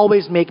that will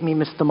always make me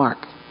miss the mark.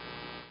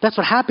 That's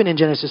what happened in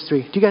Genesis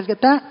 3. Do you guys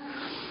get that?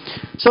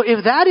 So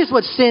if that is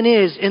what sin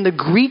is in the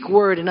Greek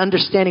word and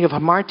understanding of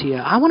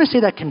hamartia, I want to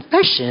say that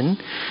confession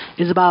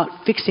is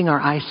about fixing our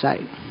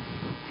eyesight.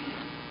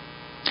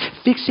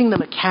 Fixing the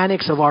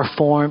mechanics of our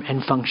form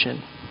and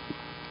function.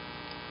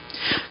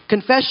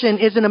 Confession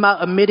isn't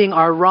about admitting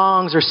our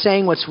wrongs or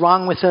saying what's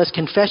wrong with us.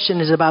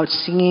 Confession is about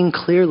seeing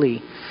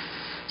clearly.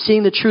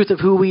 Seeing the truth of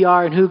who we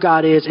are and who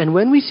God is. And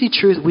when we see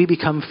truth, we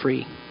become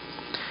free.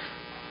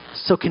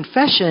 So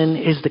confession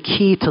is the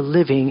key to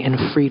living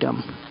in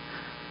freedom.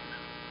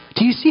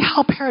 Do you see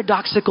how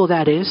paradoxical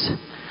that is?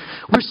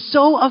 We're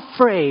so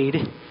afraid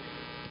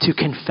to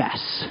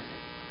confess.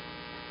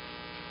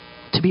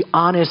 To be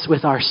honest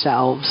with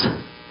ourselves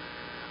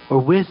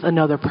or with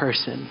another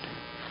person.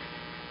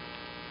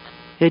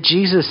 Yet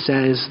Jesus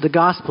says, the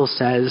gospel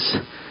says,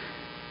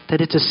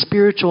 that it's a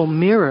spiritual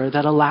mirror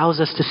that allows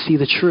us to see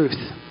the truth.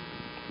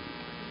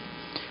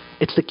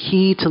 It's the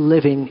key to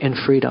living in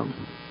freedom.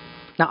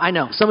 Now, I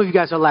know, some of you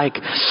guys are like,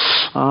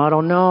 I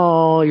don't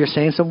know, you're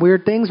saying some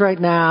weird things right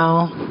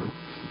now.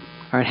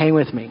 All right, hang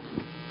with me.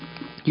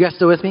 You guys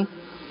still with me?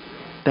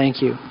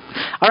 Thank you.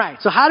 All right,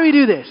 so how do we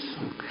do this?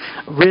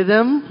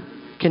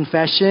 Rhythm,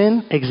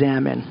 confession,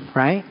 examine,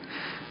 right?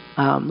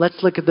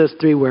 Let's look at those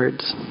three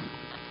words.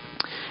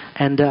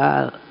 And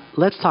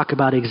let's talk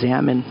about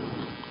examine.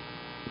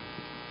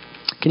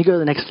 Can you go to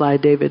the next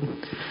slide, David?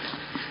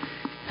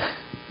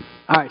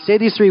 All right, say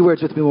these three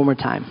words with me one more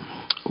time.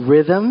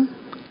 Rhythm,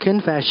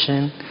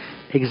 confession,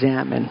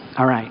 examine.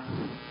 All right,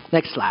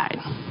 next slide.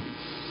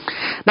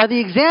 Now, the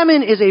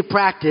examine is a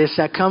practice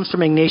that comes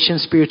from Ignatian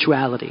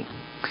spirituality.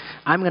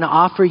 I'm going to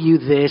offer you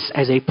this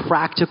as a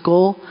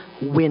practical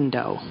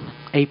window,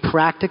 a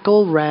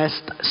practical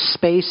rest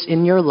space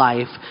in your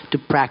life to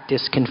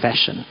practice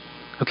confession.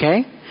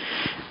 Okay?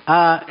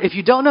 If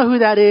you don't know who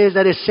that is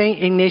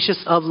St.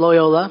 Ignatius of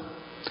Loyola.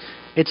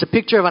 It's a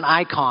picture of an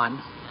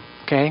icon.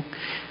 Okay?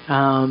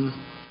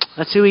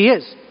 That's who he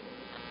is.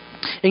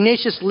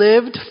 Ignatius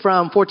lived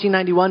from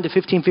 1491 to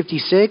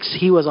 1556.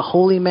 He was a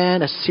holy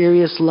man, a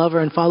serious lover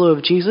and follower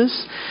of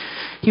Jesus.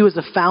 He was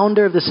the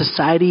founder of the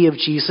Society of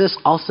Jesus,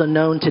 also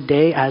known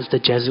today as the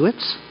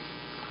Jesuits.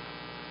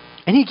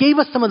 And he gave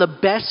us some of the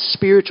best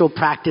spiritual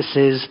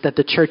practices that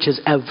the church has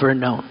ever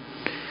known.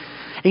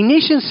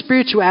 Ignatian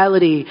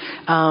spirituality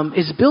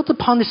is built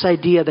upon this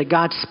idea that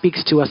God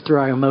speaks to us through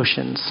our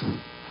emotions,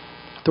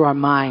 through our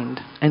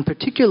mind, and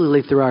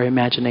particularly through our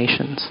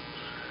imaginations.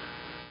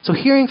 So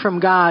hearing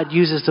from God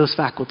uses those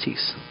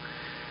faculties.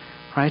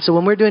 Right? So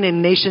when we're doing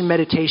Ignatian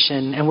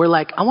meditation and we're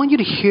like, I want you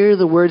to hear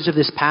the words of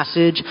this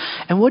passage,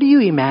 and what do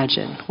you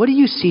imagine? What do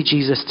you see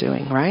Jesus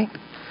doing, right?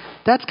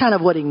 That's kind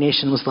of what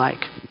Ignatian was like.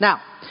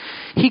 Now,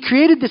 he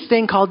created this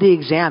thing called the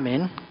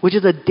Examen, which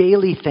is a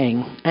daily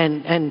thing.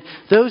 And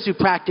those who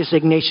practice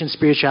Ignatian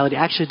spirituality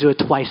actually do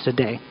it twice a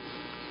day.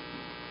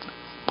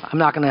 I'm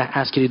not going to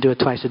ask you to do it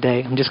twice a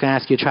day. I'm just going to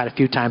ask you to try it a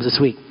few times this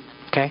week.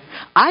 Okay?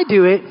 I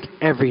do it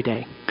every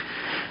day.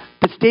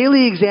 This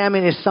daily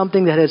Examen is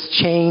something that has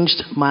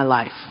changed my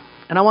life.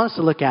 And I want us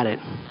to look at it.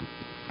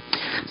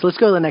 So let's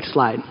go to the next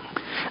slide.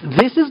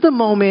 This is the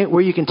moment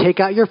where you can take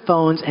out your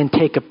phones and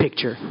take a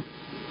picture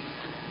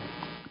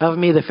of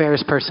me, the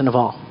fairest person of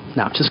all.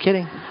 No, I'm just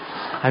kidding.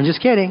 I'm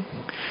just kidding.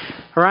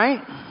 All right?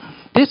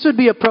 This would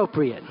be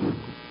appropriate.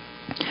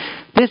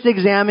 This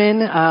Examen,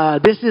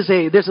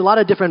 there's a lot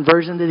of different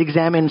versions of the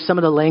Examen. Some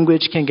of the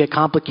language can get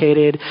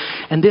complicated.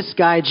 And this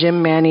guy,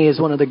 Jim Manny, is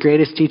one of the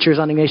greatest teachers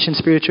on Ignatian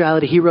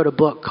spirituality. He wrote a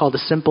book called The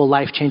Simple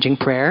Life-Changing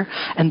Prayer.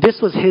 And this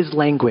was his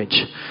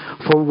language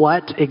for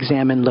what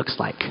Examen looks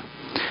like.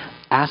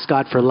 Ask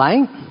God for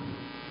light,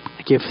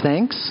 give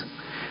thanks,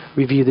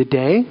 review the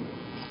day,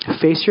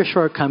 face your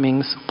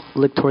shortcomings,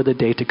 look toward the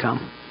day to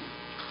come.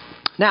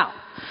 Now,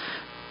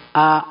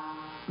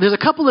 there's a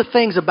couple of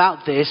things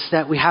about this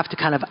that we have to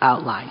kind of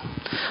outline.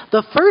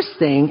 The first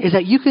thing is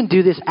that you can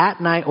do this at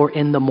night or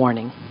in the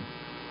morning.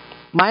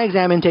 My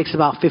Examen takes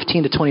about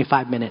 15 to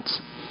 25 minutes.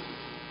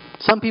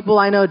 Some people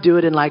I know do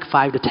it in like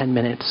 5 to 10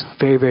 minutes.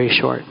 Very, very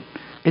short.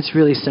 It's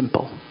really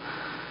simple.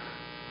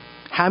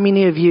 How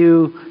many of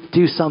you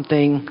do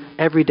something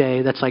every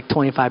day that's like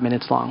 25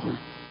 minutes long?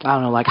 I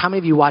don't know, like how many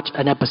of you watch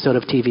an episode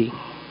of TV?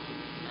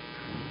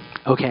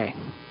 Okay.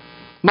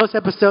 Most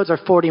episodes are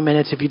 40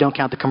 minutes if you don't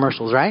count the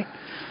commercials, right?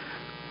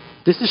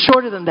 This is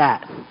shorter than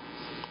that.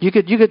 You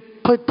could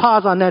put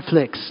pause on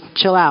Netflix,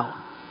 chill out,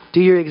 do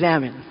your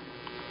Examen.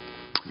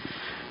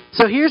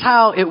 So here's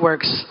how it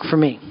works for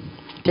me.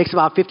 It takes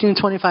about 15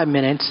 to 25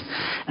 minutes,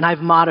 and I've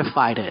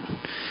modified it.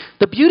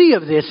 The beauty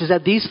of this is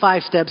that these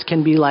 5 steps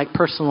can be like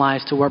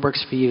personalized to what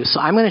works for you. So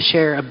I'm going to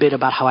share a bit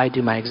about how I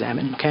do my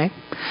Examen, okay?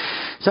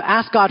 So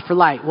ask God for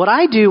light. What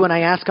I do when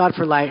I ask God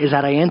for light is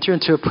that I enter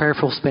into a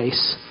prayerful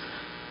space.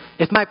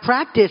 If my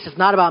practice is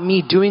not about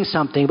me doing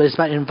something, but it's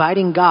about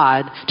inviting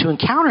God to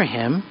encounter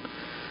Him,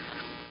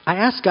 I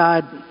ask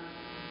God,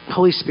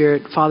 Holy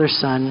Spirit, Father,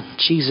 Son,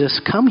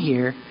 Jesus, come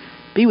here,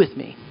 be with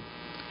me.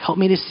 Help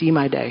me to see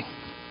my day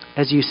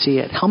as you see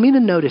it. Help me to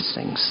notice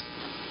things.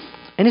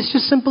 And it's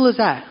just simple as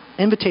that,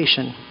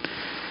 invitation.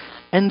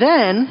 And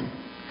then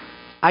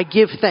I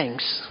give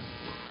thanks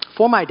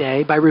for my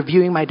day by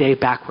reviewing my day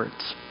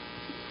backwards.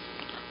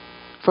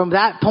 From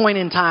that point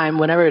in time,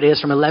 whenever it is,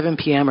 from 11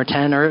 p.m. or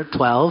 10 or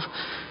 12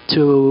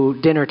 to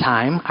dinner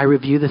time, I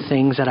review the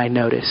things that I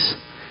notice.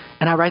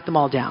 And I write them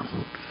all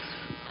down.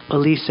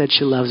 Elise said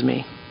she loves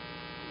me.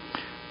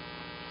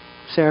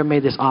 Sarah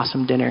made this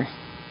awesome dinner.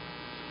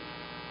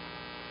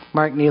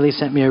 Mark Neely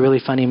sent me a really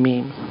funny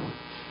meme.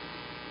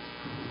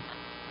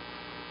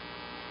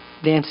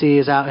 Nancy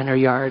is out in her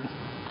yard.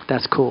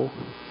 That's cool.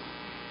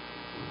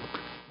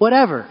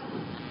 Whatever.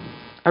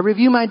 I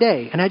review my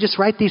day, and I just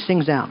write these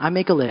things down. I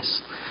make a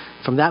list.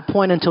 From that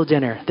point until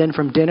dinner, then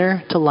from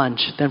dinner to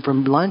lunch, then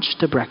from lunch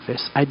to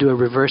breakfast, I do a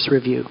reverse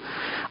review.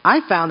 I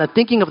found that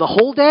thinking of the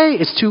whole day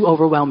is too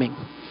overwhelming.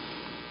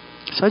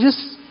 So I just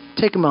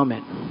take a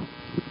moment.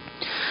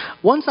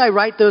 Once I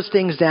write those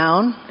things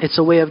down, it's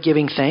a way of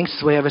giving thanks,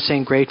 it's a way of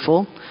saying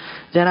grateful.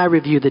 Then I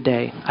review the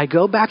day. I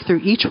go back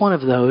through each one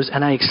of those,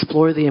 and I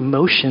explore the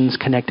emotions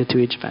connected to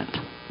each event.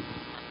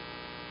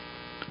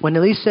 When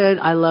Elise said,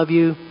 I love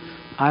you,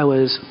 I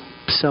was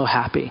so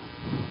happy.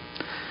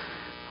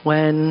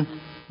 When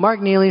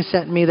Mark Neely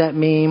sent me that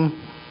meme,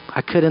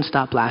 I couldn't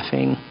stop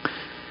laughing.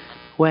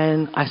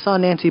 When I saw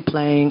Nancy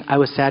playing, I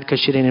was sad because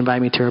she didn't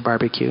invite me to her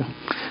barbecue.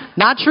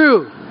 Not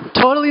true.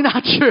 Totally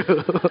not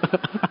true.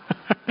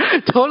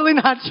 Totally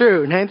not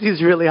true.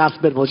 Nancy's really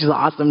hospitable. She's an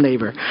awesome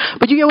neighbor.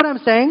 But you get what I'm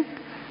saying?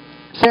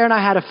 Sarah and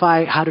I had a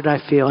fight. How did I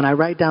feel? And I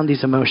write down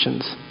these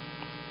emotions.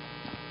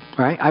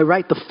 Right? I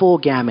write the full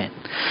gamut.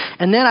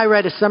 And then I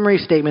write a summary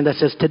statement that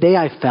says, today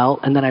I felt,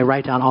 and then I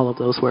write down all of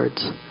those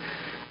words.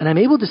 And I'm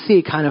able to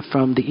see kind of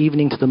from the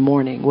evening to the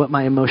morning what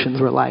my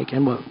emotions were like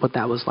and what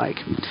that was like.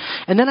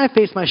 And then I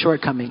face my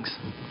shortcomings.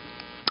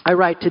 I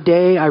write,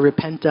 today I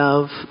repent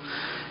of,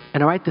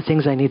 and I write the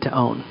things I need to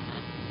own.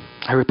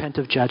 I repent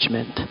of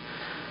judgment.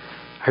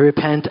 I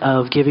repent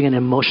of giving an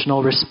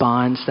emotional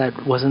response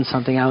that wasn't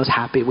something I was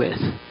happy with.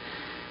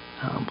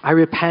 I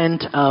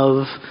repent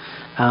of,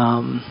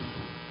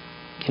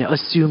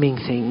 assuming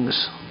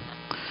things.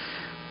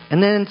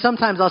 And then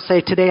sometimes I'll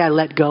say, today I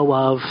let go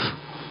of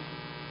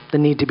the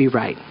need to be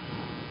right.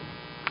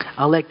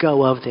 I'll let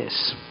go of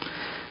this.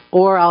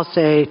 Or I'll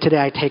say, today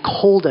I take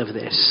hold of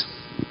this.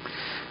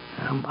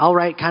 I'll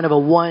write kind of a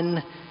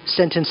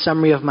one-sentence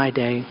summary of my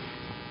day.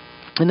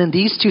 And then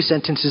these two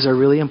sentences are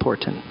really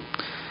important.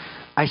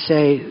 I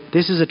say,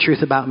 this is the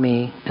truth about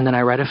me, and then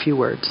I write a few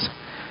words.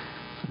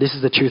 This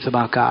is the truth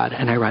about God,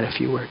 and I write a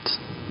few words.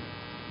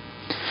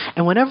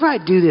 And whenever I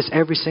do this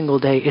every single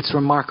day, it's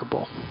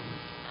remarkable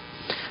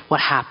what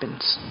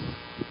happens.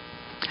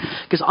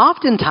 Because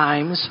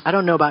oftentimes, I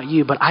don't know about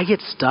you, but I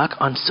get stuck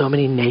on so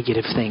many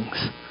negative things.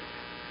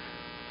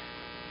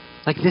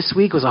 Like this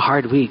week was a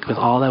hard week with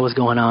all that was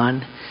going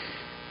on,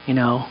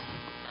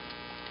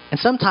 And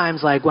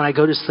sometimes, like when I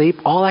go to sleep,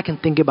 all I can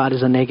think about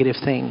is a negative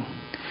thing.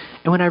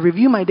 And when I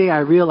review my day, I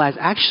realize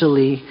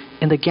actually,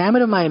 in the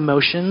gamut of my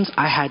emotions,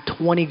 I had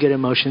 20 good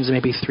emotions and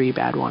maybe 3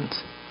 bad ones.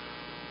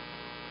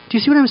 Do you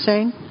see what I'm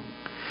saying?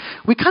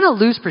 We kind of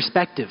lose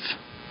perspective.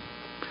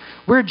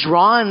 We're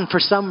drawn for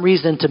some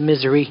reason to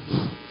misery.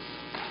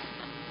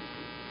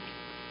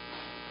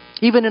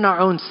 Even in our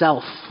own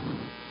self.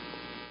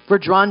 We're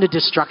drawn to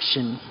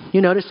destruction.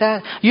 You notice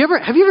that?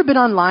 Have you ever been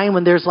online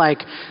when there's like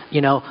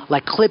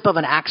clip of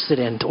an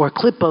accident or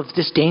clip of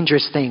this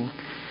dangerous thing?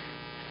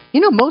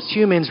 Most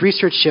humans,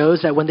 research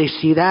shows that when they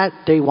see that,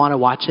 they want to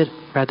watch it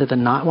rather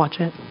than not watch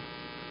it.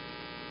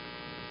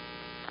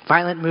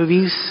 Violent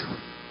movies,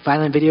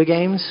 violent video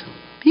games.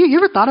 You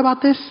ever thought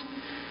about this?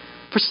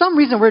 For some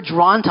reason, we're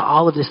drawn to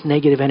all of this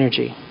negative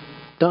energy.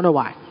 Don't know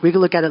why. We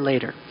can look at it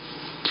later.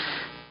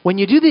 When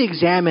you do the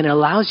Examine, it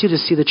allows you to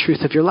see the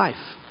truth of your life.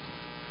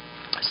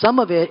 Some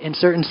of it, in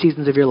certain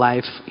seasons of your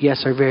life,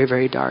 yes, are very,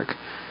 very dark.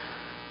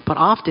 But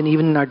often,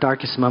 even in our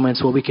darkest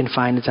moments, what we can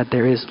find is that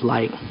there is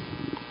light.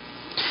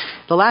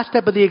 The last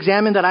step of the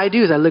Examine that I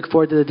do is I look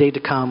forward to the day to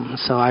come.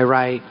 So I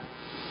write,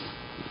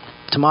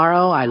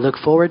 tomorrow I look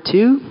forward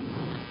to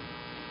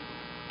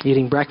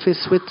eating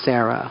breakfast with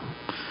Sarah,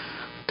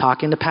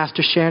 talking to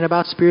Pastor Sharon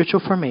about spiritual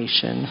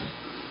formation,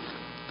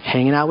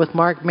 hanging out with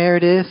Mark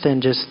Meredith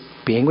and just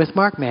being with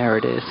Mark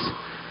Meredith.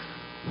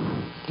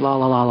 La,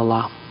 la, la, la,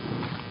 la.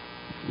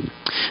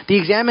 The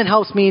Examine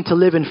helps me to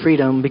live in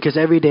freedom because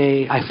every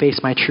day I face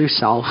my true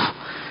self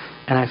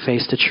and I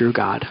face the true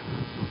God.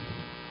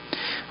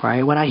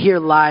 Right? When I hear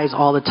lies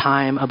all the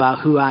time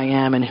about who I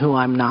am and who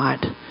I'm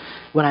not,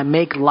 when I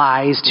make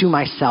lies to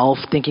myself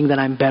thinking that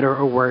I'm better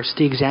or worse,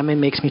 the Examine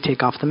makes me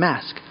take off the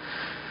mask.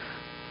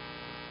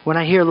 When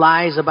I hear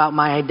lies about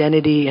my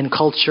identity in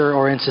culture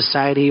or in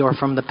society or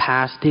from the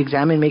past, the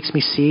Examine makes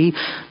me see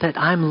that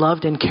I'm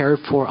loved and cared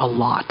for a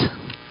lot.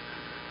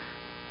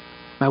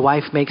 My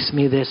wife makes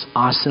me this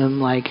awesome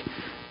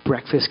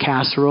breakfast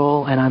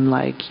casserole, and I'm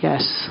like,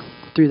 yes,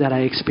 through that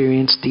I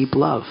experience deep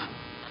love.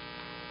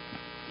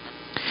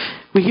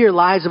 We hear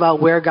lies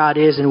about where God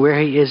is and where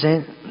He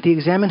isn't. The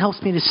Examine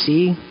helps me to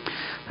see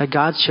that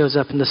God shows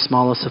up in the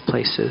smallest of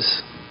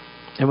places.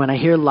 And when I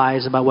hear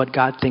lies about what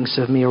God thinks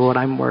of me or what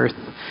I'm worth,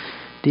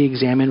 the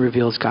Examine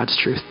reveals God's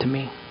truth to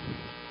me.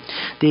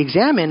 The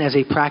Examine, as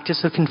a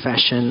practice of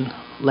confession,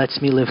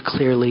 lets me live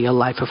clearly a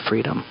life of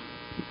freedom.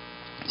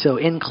 So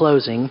in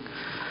closing,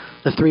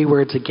 the 3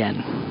 words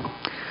again.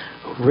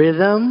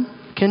 Rhythm,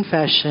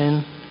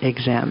 confession,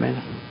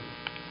 examine.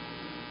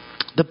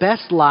 The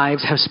best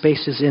lives have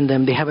spaces in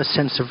them. They have a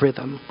sense of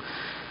rhythm.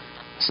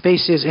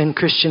 Spaces in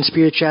Christian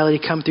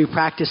spirituality come through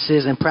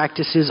practices, and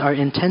practices are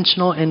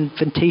intentional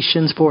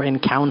invitations for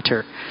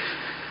encounter.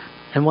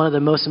 And one of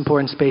the most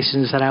important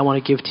spaces that I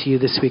want to give to you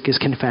this week is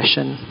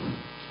confession.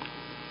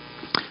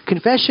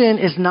 Confession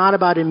is not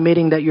about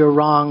admitting that you're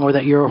wrong or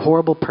that you're a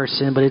horrible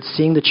person, but it's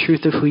seeing the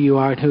truth of who you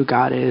are and who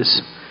God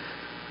is.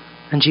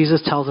 And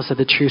Jesus tells us that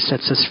the truth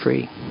sets us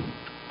free.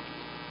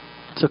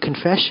 So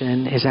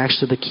confession is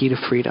actually the key to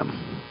freedom.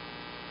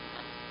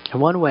 And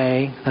one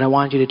way that I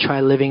want you to try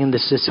living in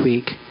this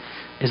week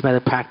is by the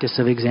practice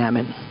of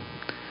Examine.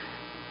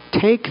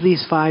 Take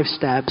these 5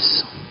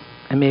 steps,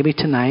 and maybe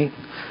tonight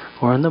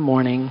or in the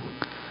morning,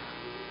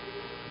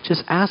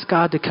 just ask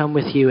God to come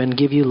with you and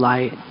give you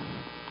light.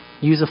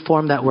 Use a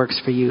form that works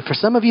for you. For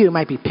some of you, it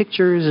might be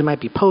pictures, it might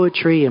be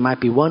poetry, it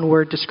might be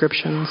one-word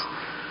descriptions.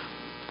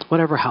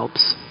 Whatever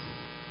helps.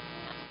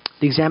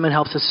 The Examine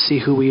helps us to see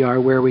who we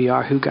are, where we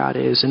are, who God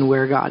is, and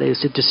where God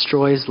is. It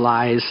destroys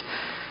lies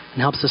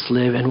and helps us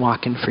live and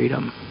walk in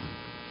freedom.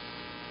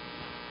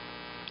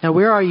 Now,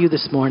 where are you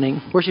this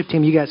morning? Worship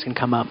team, you guys can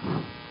come up.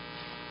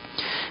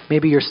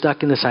 Maybe you're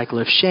stuck in the cycle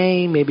of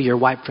shame. Maybe you're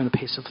wiped from the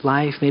pace of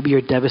life. Maybe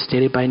you're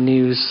devastated by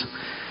news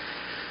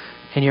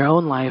in your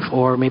own life,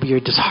 or maybe you're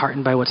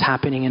disheartened by what's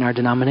happening in our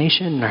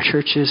denomination, in our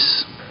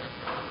churches.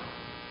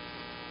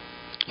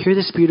 Hear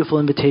this beautiful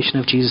invitation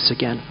of Jesus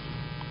again.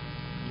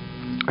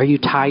 Are you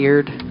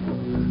tired,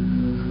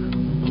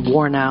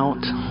 worn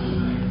out,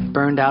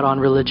 burned out on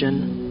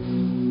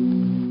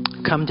religion?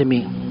 come to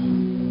me.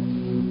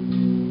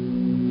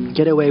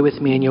 Get away with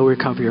me and you'll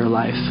recover your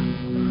life.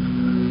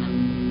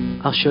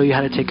 I'll show you how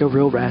to take a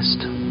real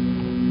rest.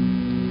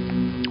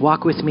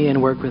 Walk with me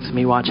and work with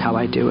me. Watch how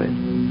I do it.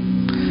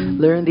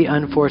 Learn the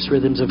unforced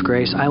rhythms of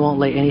grace. I won't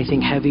lay anything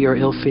heavy or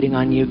ill-fitting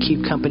on you.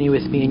 Keep company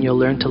with me and you'll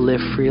learn to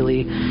live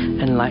freely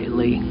and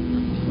lightly.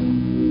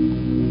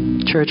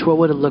 Church, what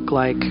would it look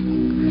like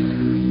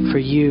for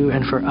you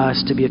and for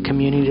us to be a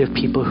community of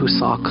people who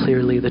saw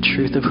clearly the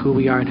truth of who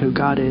we are and who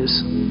God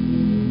is?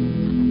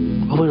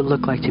 What would it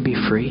look like to be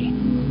free?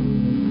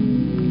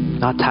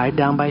 Not tied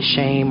down by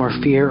shame or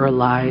fear or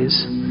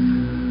lies,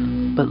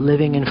 but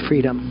living in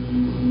freedom.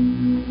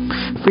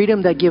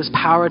 Freedom that gives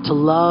power to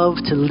love,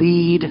 to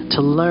lead,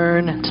 to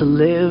learn, to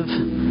live,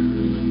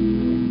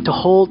 to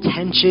hold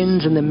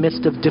tensions in the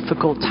midst of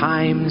difficult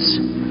times,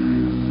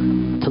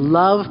 to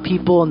love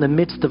people in the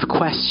midst of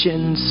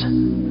questions,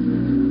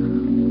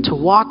 to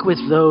walk with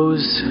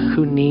those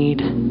who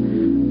need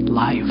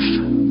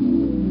life.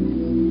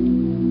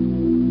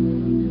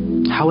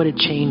 How would it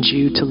change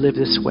you to live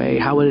this way?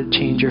 How would it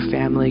change your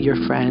family, your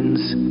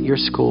friends, your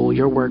school,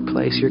 your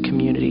workplace, your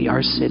community,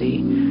 our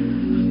city?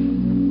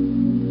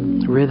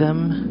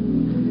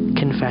 Rhythm,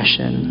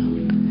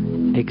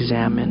 confession,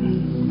 examine.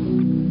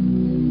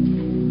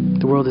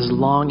 The world is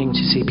longing to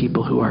see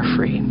people who are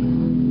free.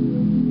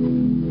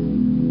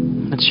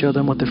 Let's show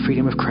them what the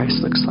freedom of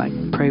Christ looks like.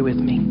 Pray with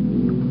me.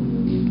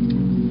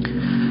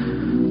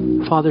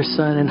 Father,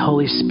 Son, and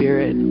Holy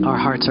Spirit, our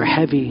hearts are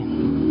heavy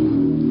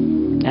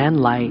and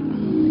light,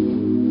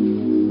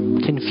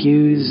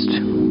 confused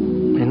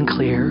and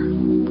clear.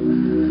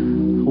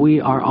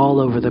 We are all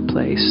over the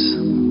place.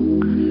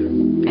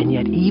 And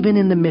yet, even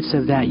in the midst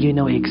of that, you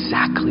know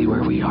exactly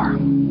where we are.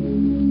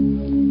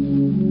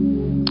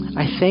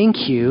 I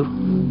thank you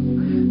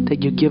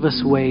that you give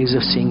us ways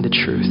of seeing the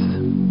truth.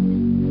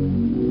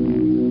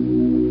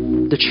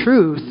 The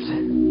truth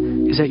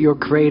is that you're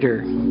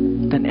greater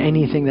than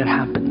anything that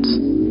happens.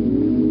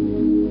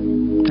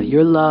 That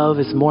your love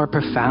is more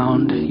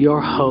profound.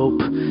 Your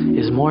hope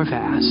is more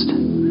vast.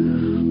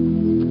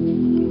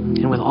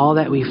 And with all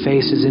that we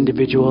face as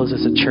individuals,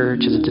 as a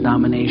church, as a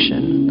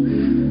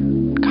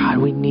denomination, God,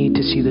 we need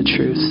to see the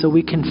truth. So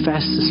we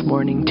confess this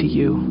morning to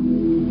you.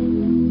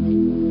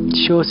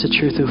 Show us the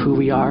truth of who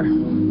we are.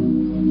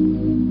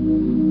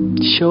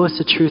 Show us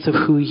the truth of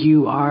who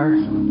you are.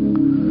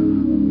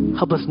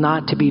 Help us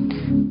not to be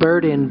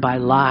burdened by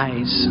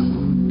lies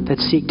that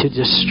seek to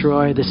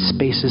destroy the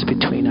spaces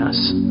between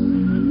us.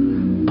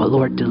 But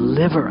Lord,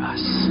 deliver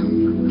us.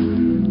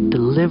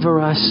 Deliver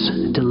us.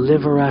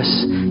 Deliver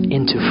us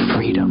into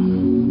freedom.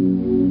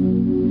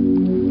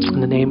 In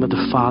the name of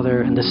the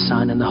Father, and the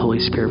Son, and the Holy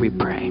Spirit we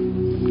pray.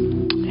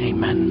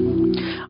 Amen.